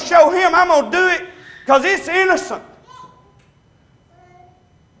 I'm going to show Him, I'm going to do it because it's innocent.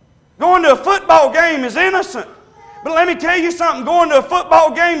 Going to a football game is innocent. But let me tell you something, going to a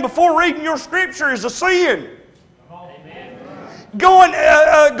football game before reading your scripture is a sin. Going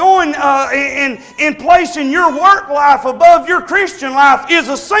and placing your work life above your Christian life is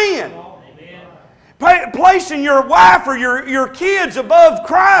a sin. Placing your wife or your kids above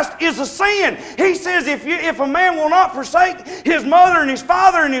Christ is a sin. He says if a man will not forsake his mother and his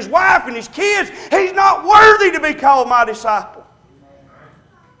father and his wife and his kids, he's not worthy to be called my disciple.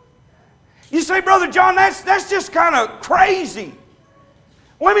 You say, Brother John, that's just kind of crazy.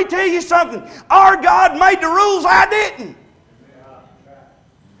 Let me tell you something. Our God made the rules, I didn't.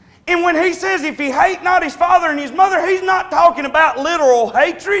 And when He says, if he hate not his father and his mother, He's not talking about literal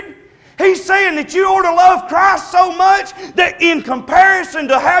hatred. He's saying that you ought to love Christ so much that in comparison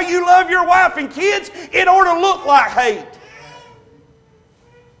to how you love your wife and kids, it ought to look like hate.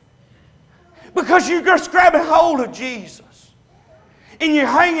 Because you're just grabbing hold of Jesus. And you're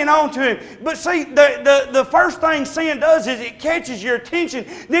hanging on to Him. But see, the first thing sin does is it catches your attention.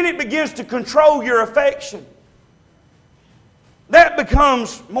 Then it begins to control your affection. That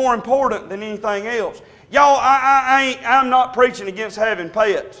becomes more important than anything else. Y'all, I'm not preaching against having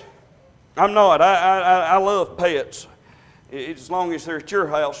pets. I'm not. I love pets. As long as they're at your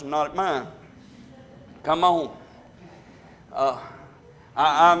house and not at mine. Come on.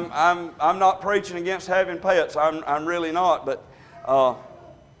 I'm not preaching against having pets. I'm really not. But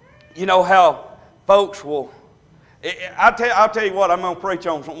you know how folks will. I'll tell you what. I'm going to preach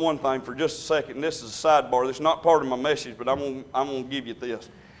on one thing for just a second. This is a sidebar. This is not part of my message, but I'm going to give you this.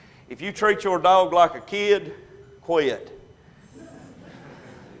 If you treat your dog like a kid, quit.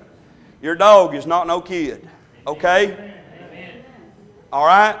 Your dog is not no kid. Okay? Amen. All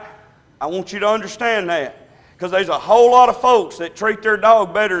right? I want you to understand that. Because there's a whole lot of folks that treat their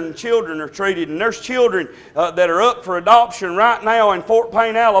dog better than children are treated. And there's children that are up for adoption right now in Fort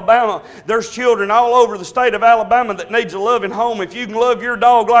Payne, Alabama. There's children all over the state of Alabama that needs a loving home. If you can love your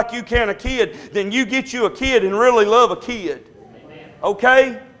dog like you can a kid, then you get you a kid and really love a kid.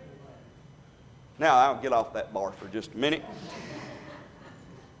 Okay? Now, I'll get off that bar for just a minute.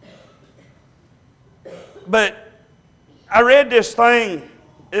 But I read this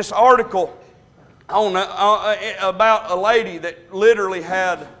article about a lady that literally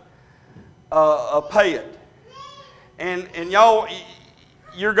had a pet. And y'all,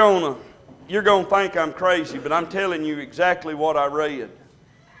 you're gonna think I'm crazy, but I'm telling you exactly what I read.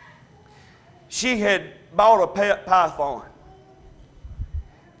 She had bought a pet python.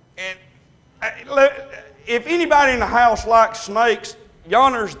 And if anybody in the house likes snakes,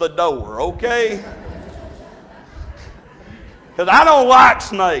 yonder's the door, okay? Because I don't like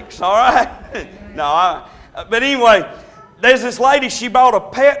snakes, all right? No, but anyway, there's this lady, she bought a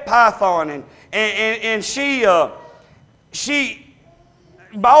pet python, and she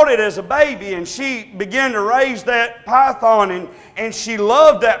bought it as a baby, and she began to raise that python, and she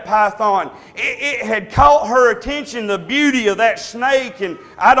loved that python. It had caught her attention, the beauty of that snake, and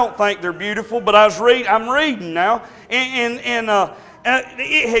I don't think they're beautiful, but I'm reading now,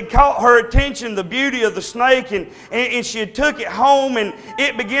 it had caught her attention, the beauty of the snake, and she had took it home, and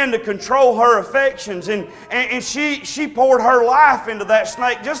it began to control her affections, and she poured her life into that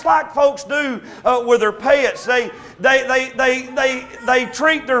snake, just like folks do with their pets. They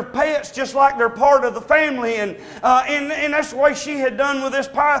treat their pets just like they're part of the family, and that's the way she had done with this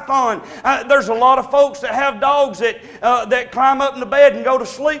python. There's a lot of folks that have dogs that climb up in the bed and go to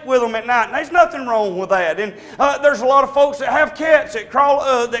sleep with them at night, and there's nothing wrong with that. And there's a lot of folks that have cats that crawl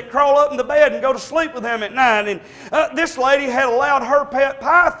up in the bed and go to sleep with them at night. And this lady had allowed her pet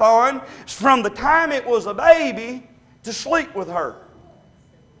python, from the time it was a baby, to sleep with her.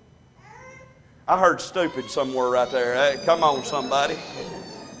 I heard stupid somewhere right there. Hey, come on, somebody.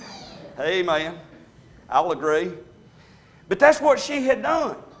 Amen. I'll agree. But that's what she had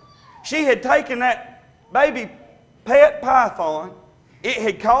done. She had taken that baby pet python. It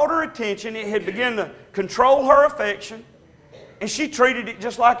had caught her attention. It had begun to control her affection. And she treated it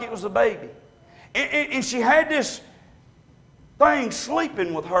just like it was a baby. And she had this thing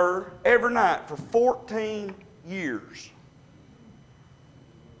sleeping with her every night for 14 years.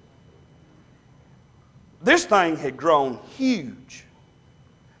 This thing had grown huge.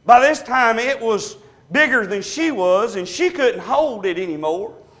 By this time it was bigger than she was, and she couldn't hold it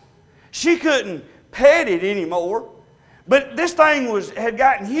anymore. She couldn't pet it anymore. But this thing had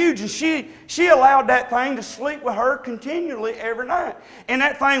gotten huge, and she allowed that thing to sleep with her continually every night. And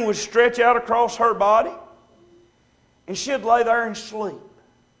that thing would stretch out across her body, and she'd lay there and sleep.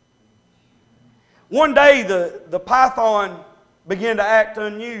 One day the python began to act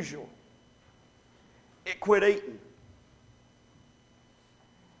unusual. It quit eating.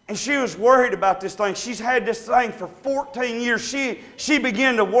 And she was worried about this thing. She's had this thing for 14 years. She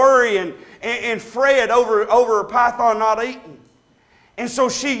began to worry and fret over her python not eating. And so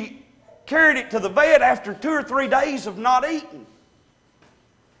she carried it to the vet after 2 or 3 days of not eating.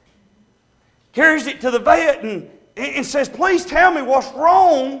 Carries it to the vet and says, "Please tell me what's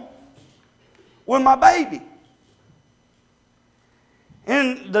wrong with my baby."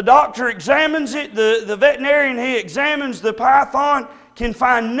 And the doctor examines it. The veterinarian, he examines the python, can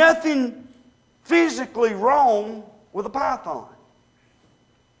find nothing physically wrong with a python.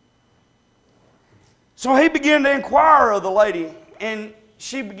 So he began to inquire of the lady, and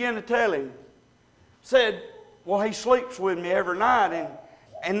she began to tell him, said, well, he sleeps with me every night,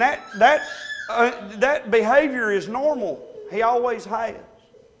 and that behavior is normal. He always has.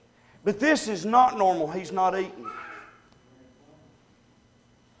 But this is not normal. He's not eating.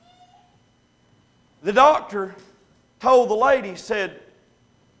 The doctor told the lady, said,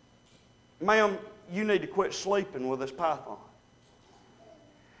 ma'am, you need to quit sleeping with this python.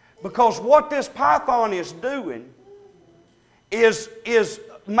 Because what this python is doing is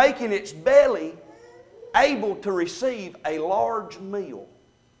making its belly able to receive a large meal.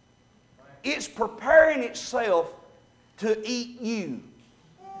 It's preparing itself to eat you.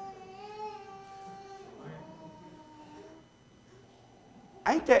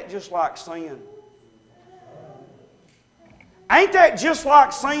 Ain't that just like sin? Ain't that just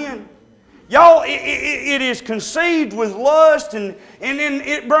like sin? Y'all, it is conceived with lust, and then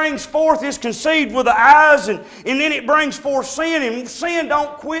it brings forth, it's conceived with the eyes, and then it brings forth sin, and sin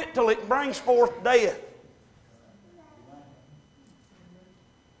don't quit till it brings forth death.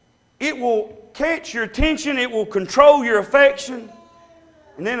 It will catch your attention, it will control your affection,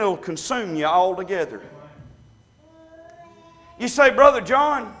 and then it will consume you altogether. You say, Brother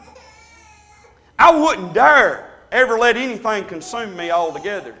John, I wouldn't dare ever let anything consume me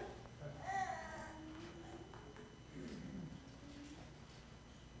altogether.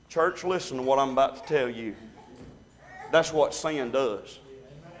 Church, listen to what I'm about to tell you. That's what sin does.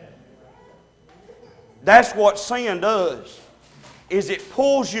 That's what sin does. Is it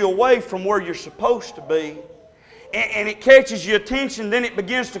pulls you away from where you're supposed to be, and it catches your attention, then it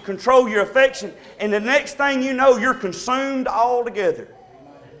begins to control your affection, and the next thing you know, you're consumed altogether.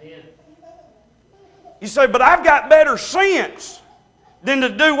 You say, but I've got better sense than to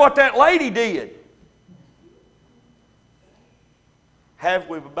do what that lady did. Have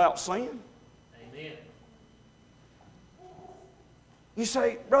we about sin? Amen. You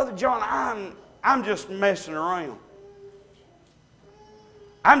say, Brother John, I'm just messing around.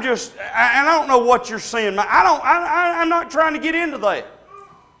 I don't know what you're saying. I'm not trying to get into that.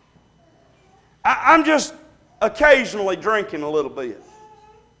 I'm just occasionally drinking a little bit.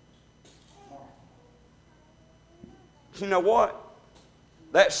 You know what?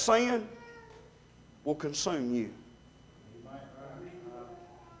 That sin will consume you.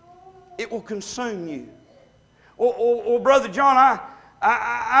 It will consume you. Well, Brother John,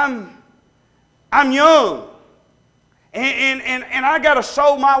 I'm young. And I got to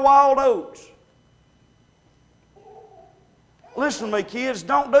sow my wild oats. Listen to me, kids.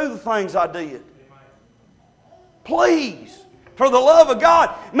 Don't do the things I did. Please, for the love of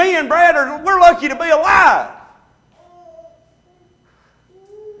God. Me and Brad, we're lucky to be alive.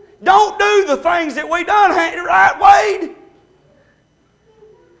 Don't do the things that we done, right, Wade?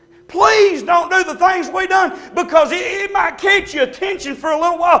 Please don't do the things we done, because it might catch your attention for a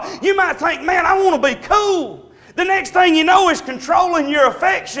little while. You might think, man, I want to be cool. The next thing you know is controlling your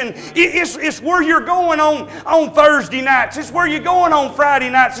affection. It's where you're going on Thursday nights. It's where you're going on Friday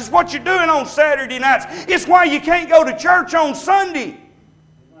nights. It's what you're doing on Saturday nights. It's why you can't go to church on Sunday.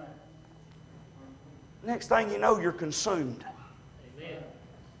 Next thing you know, you're consumed. Amen.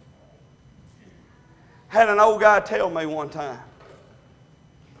 Had an old guy tell me one time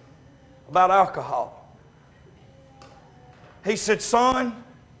about alcohol. He said, son,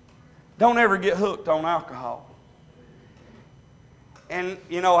 don't ever get hooked on alcohol. And,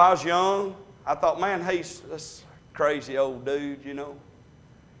 you know, I was young. I thought, man, he's this crazy old dude, you know.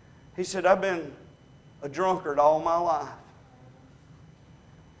 He said, I've been a drunkard all my life.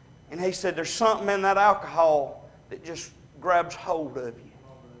 And he said, there's something in that alcohol that just grabs hold of you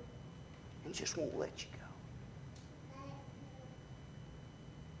and just won't let you go.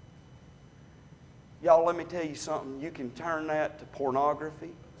 Y'all, let me tell you something. You can turn that to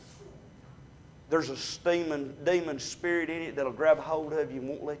pornography. There's a demon spirit in it that'll grab hold of you and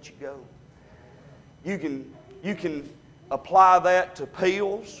won't let you go. You can apply that to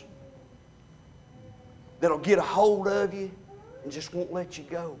pills that'll get a hold of you and just won't let you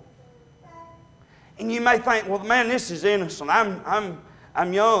go. And you may think, well, man, this is innocent.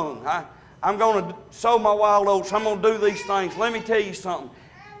 I'm young. I'm going to sow my wild oats. I'm going to do these things. Let me tell you something.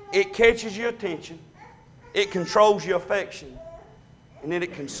 It catches your attention. It controls your affection. And then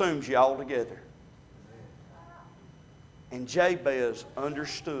it consumes you altogether. And Jabez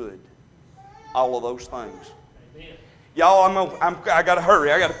understood all of those things. Amen. Y'all, I got to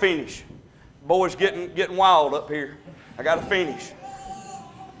hurry. I got to finish. Boys getting wild up here. I got to finish.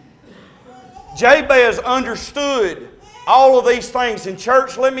 Jabez understood All of these things. And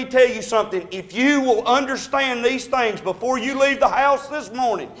church, let me tell you something. If you will understand these things before you leave the house this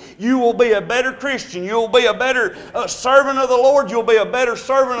morning, you will be a better Christian. You'll be a better servant of the Lord. You'll be a better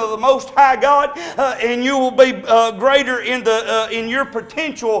servant of the Most High God. And you will be greater in your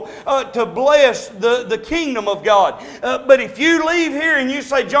potential to bless the kingdom of God. But if you leave here and you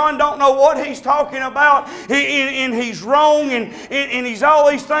say, John don't know what he's talking about, and he's wrong, and he's all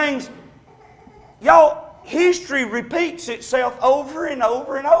these things, y'all, history repeats itself over and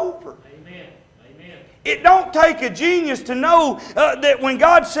over and over. Amen. Amen. It don't take a genius to know that when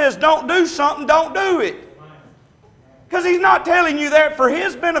God says don't do something, don't do it. Because He's not telling you that for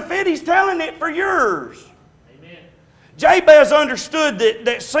His benefit, He's telling it for yours. Amen. Jabez understood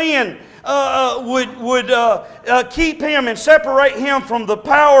that sin would keep him and separate him from the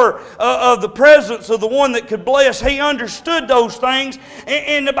power of the presence of the one that could bless. He understood those things.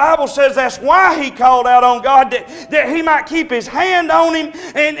 And the Bible says that's why he called out on God, that He might keep His hand on him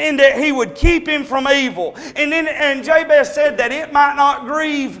and that He would keep him from evil. And Jabez said that it might not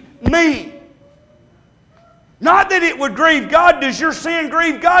grieve me. Not that it would grieve God. Does your sin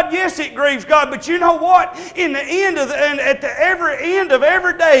grieve God? Yes, it grieves God. But you know what? In the end of at the end of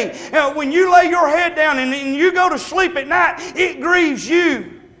every day, when you lay your head down and you go to sleep at night, it grieves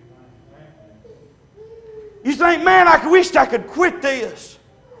you. You think, man, I wished I could quit this.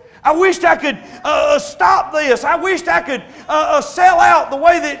 I wished I could stop this. I wished I could sell out the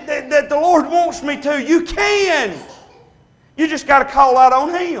way that the Lord wants me to. You can. You just got to call out on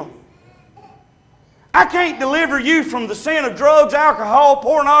Him. I can't deliver you from the sin of drugs, alcohol,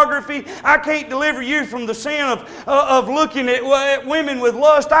 pornography. I can't deliver you from the sin of looking at women with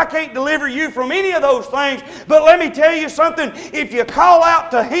lust. I can't deliver you from any of those things. But let me tell you something. If you call out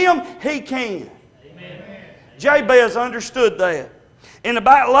to Him, He can. Amen. Jabez understood that. In the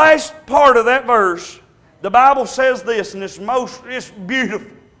last part of that verse, the Bible says this, and it's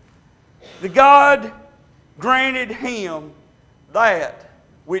beautiful. That God granted him that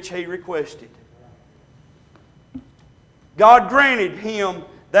which he requested. God granted him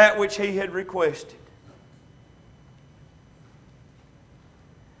that which he had requested.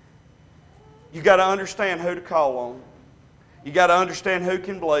 You got to understand who to call on. You got to understand who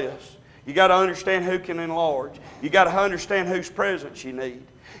can bless. You got to understand who can enlarge. You got to understand whose presence you need.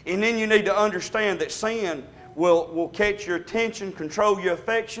 And then you need to understand that sin will catch your attention, control your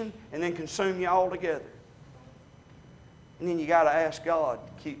affection, and then consume you altogether. And then you got to ask God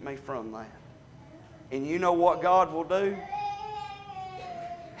to keep me from that. And you know what God will do?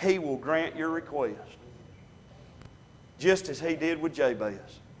 He will grant your request. Just as He did with Jabez.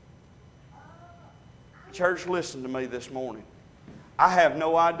 Church, listen to me this morning. I have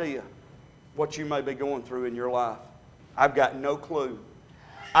no idea what you may be going through in your life. I've got no clue.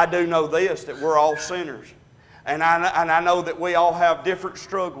 I do know this, that we're all sinners. And I know that we all have different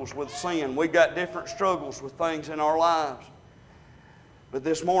struggles with sin. We've got different struggles with things in our lives. But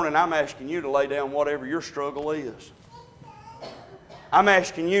this morning I'm asking you to lay down whatever your struggle is. I'm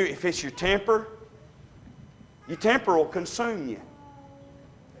asking you, if it's your temper will consume you.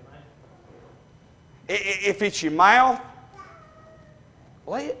 If it's your mouth,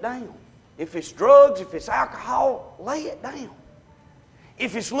 lay it down. If it's drugs, if it's alcohol, lay it down.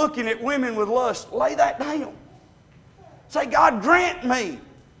 If it's looking at women with lust, lay that down. Say, God, grant me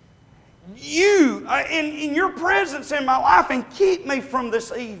you in your presence in my life and keep me from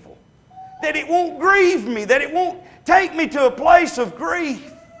this evil. That it won't grieve me, that it won't take me to a place of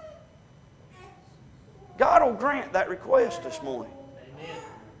grief. God will grant that request this morning. Amen.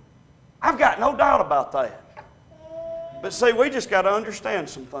 I've got no doubt about that. But see, we just got to understand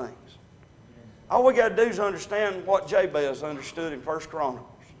some things. All we got to do is understand what Jabez understood in 1 Chronicles.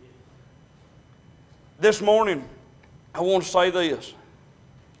 This morning, I want to say this.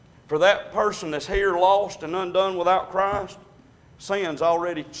 For that person that's here lost and undone without Christ, sin's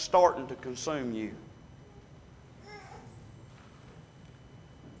already starting to consume you.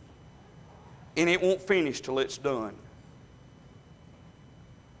 And it won't finish till it's done.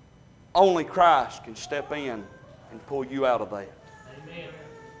 Only Christ can step in and pull you out of that. Amen.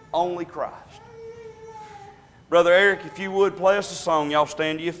 Only Christ. Brother Eric, if you would play us a song, y'all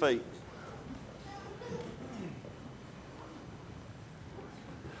stand to your feet.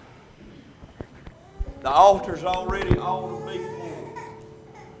 The altar's already all to be full.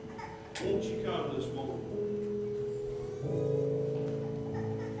 Won't you come this morning?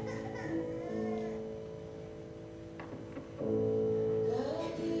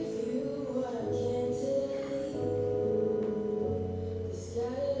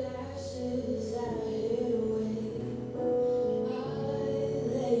 I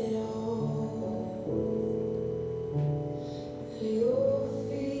lay it all.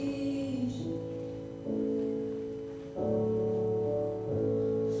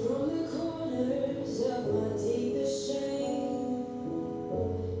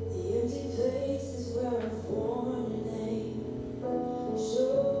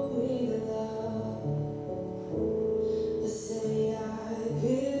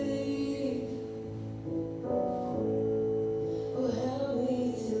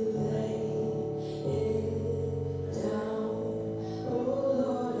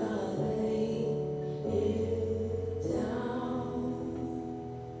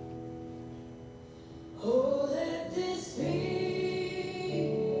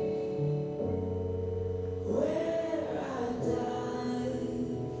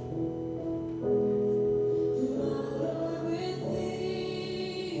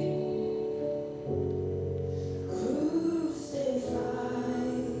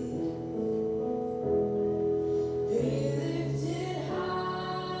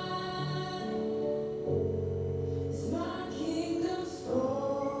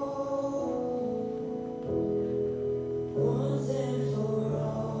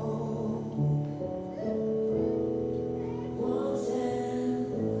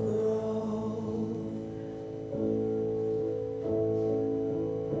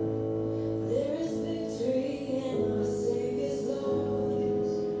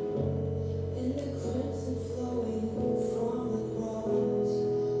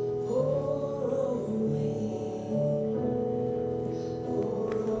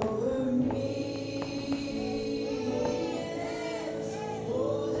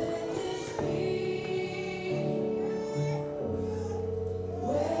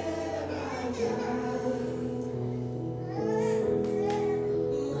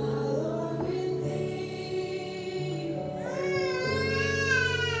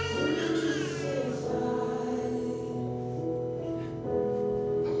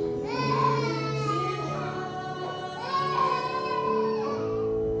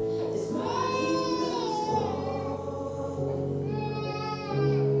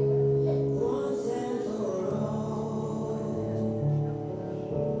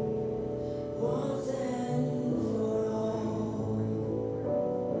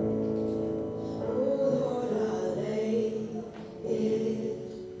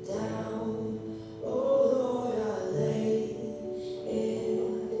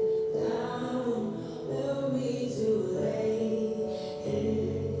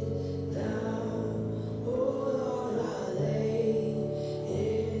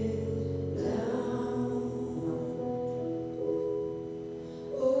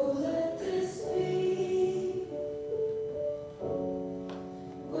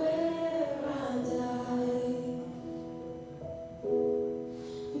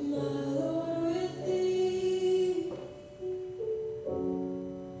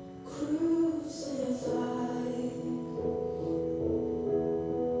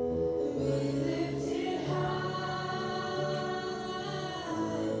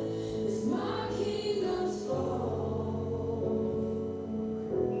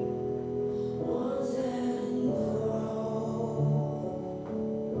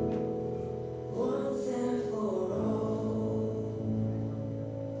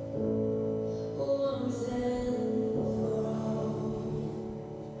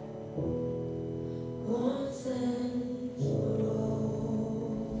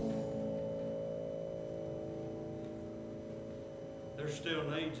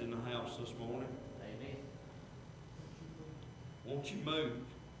 needs in the house this morning. Amen. Won't you move?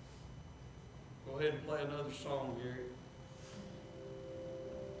 Go ahead and play another song, Gary.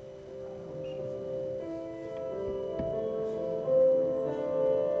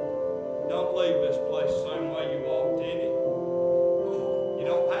 Don't leave this place the same way you walked in it. You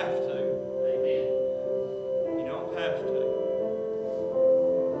don't have to. Amen. You don't have to.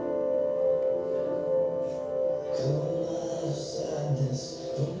 Come out of sadness,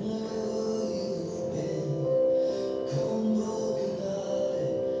 don't know where you've been. Come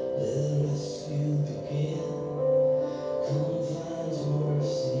broken-hearted, let the rescue begin. Come find your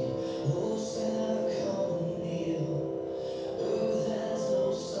mercy, oh sinner, come kneel. Earth has no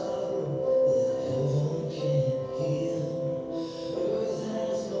sorrow that heaven can't heal. Earth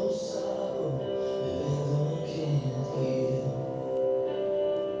has no sorrow that heaven can't heal.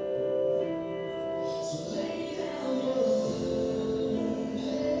 So lay down your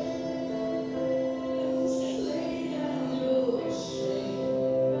burdens, lay down your shame.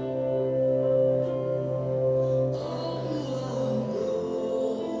 All who are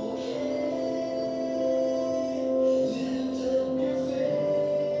broken, lift up your face.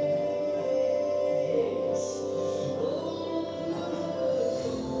 Oh,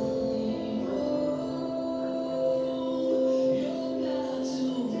 you're not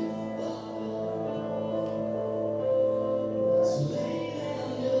too far. So lay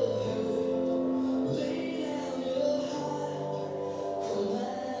down your hurt, lay down your heart, come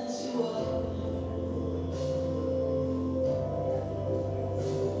as you are.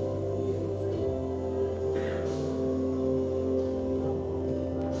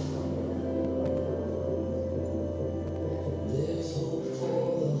 There's hope for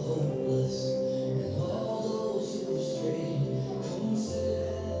the hopeless and all those who've strayed. Come sit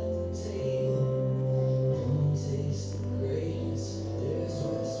at the table, come taste the grace. There's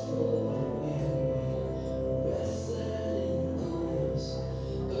rest for the weary, rest that endures.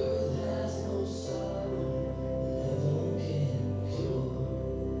 Earth has no sorrow that heaven can cure.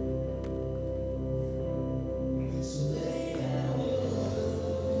 So lay down your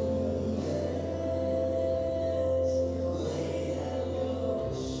burdens, lay down your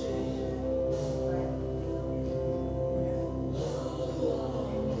shame. All who are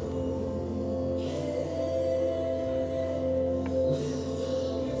broken, lift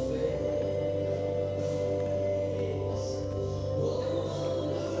up your face. Oh,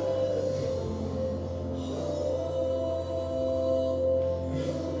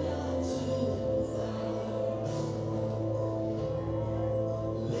 you're not too far.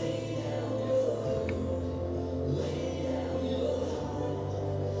 Lay down your hurt, lay down your heart,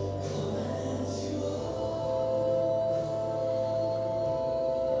 come as you are.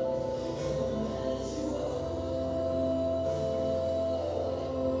 Come as you are.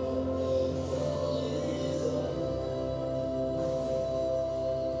 Fall in His arms.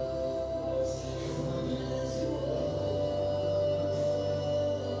 Come as you are.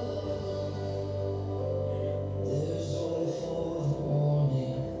 There's joy for the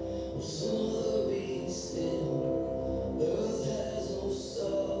morning, will soon be still. Earth has no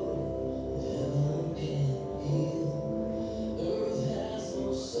sorrow that heaven can't heal. Earth has no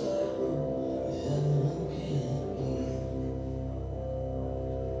sorrow that heaven can't heal.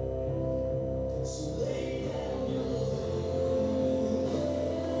 So lay down your burdens,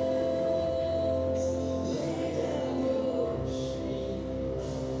 lay down your shame.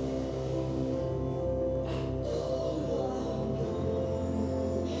 All who are broken,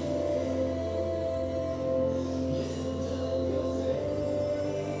 lift up your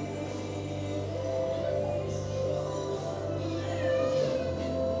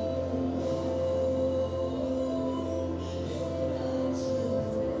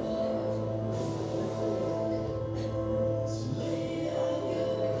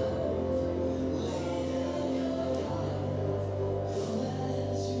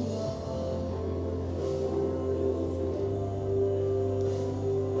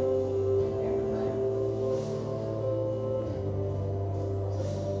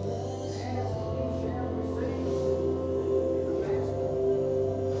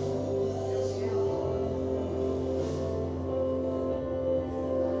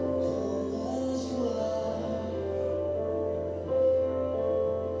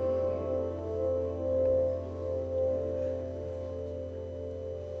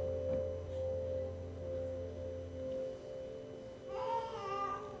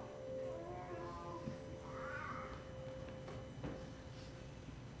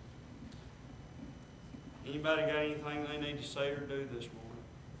Anybody got anything they need to say or do this morning?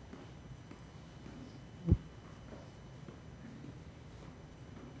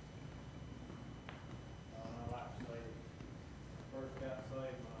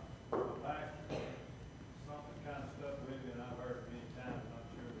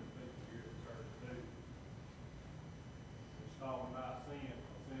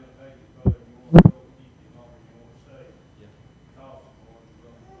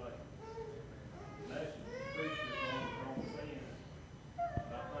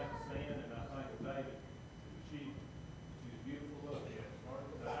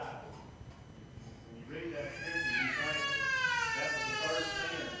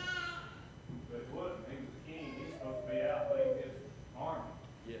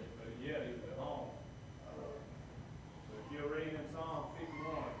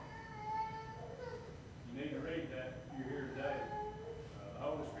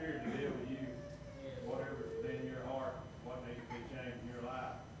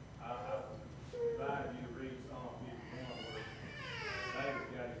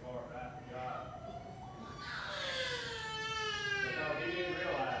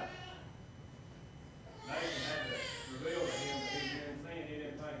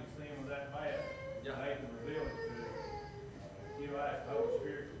 ask the Holy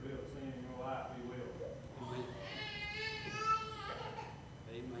Spirit to reveal sin in your life, He will. Amen.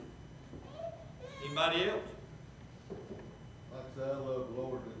 Amen. Anybody else? Like I said, I love the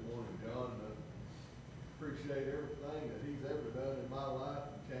Lord this morning, John, and I appreciate everything that He's ever done in my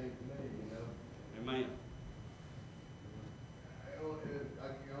life and changed me, you know. Amen. I don't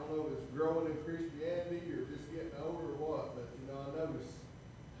know if it's growing in Christianity or just getting older or what, but, you know, I notice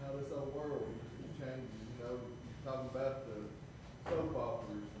how this whole world is changing, you know, talking about the soap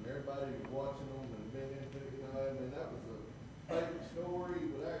operas and everybody was watching them and been into it, you know, I mean, that was a fake story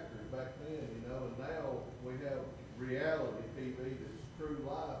with actors back then, you know, and now we have reality TV that's true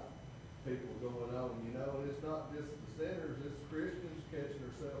life people going on, you know, and it's not just the sinners, it's Christians catching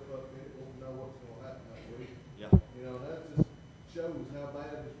themselves up in it, won't know what's going to happen that week. Yeah. You know, that just shows how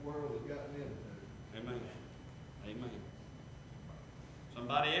bad this world has gotten into. Amen. Amen.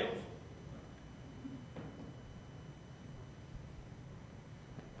 Somebody else?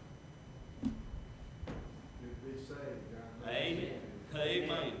 You'd be saved, John. Amen.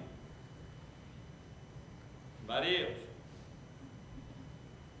 Amen. Somebody else?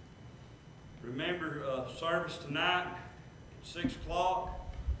 Remember, service tonight at 6 o'clock.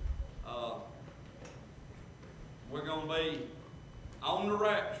 We're going to be on the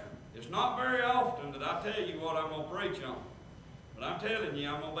rapture. It's not very often that I tell you what I'm going to preach on. But I'm telling you,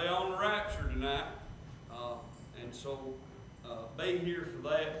 I'm going to be on the rapture tonight. And so be here for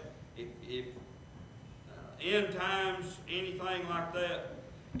that. If end times, anything like that,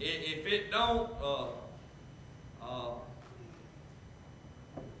 if it don't,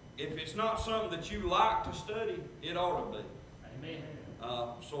 if it's not something that you like to study, it ought to be. Amen.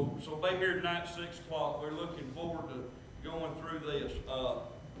 So be here tonight at 6 o'clock. We're looking forward to going through this.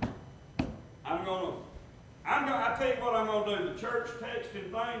 I tell you what I'm gonna do. The church texting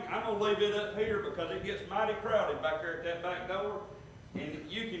thing, I'm gonna leave it up here because it gets mighty crowded back there at that back door. And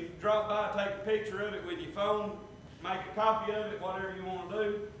you can drop by, take a picture of it with your phone, make a copy of it, whatever you want to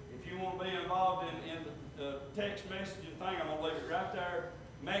do. If you want to be involved in the text messaging thing, I'm gonna leave it right there.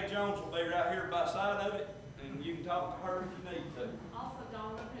 Meg Jones will be right here by the side of it, and you can talk to her if you need to. Also,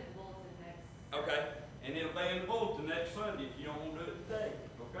 Dawn, we'll put the bulletin next. Okay, and it'll be in the bulletin next Sunday if you don't want to do it today,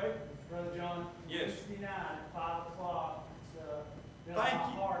 okay? Brother John? Yes. Wednesday night at 5 o'clock, it's, been on Thank my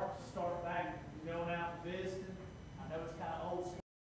you. heart to start back going out and visiting. I know it's kind of old school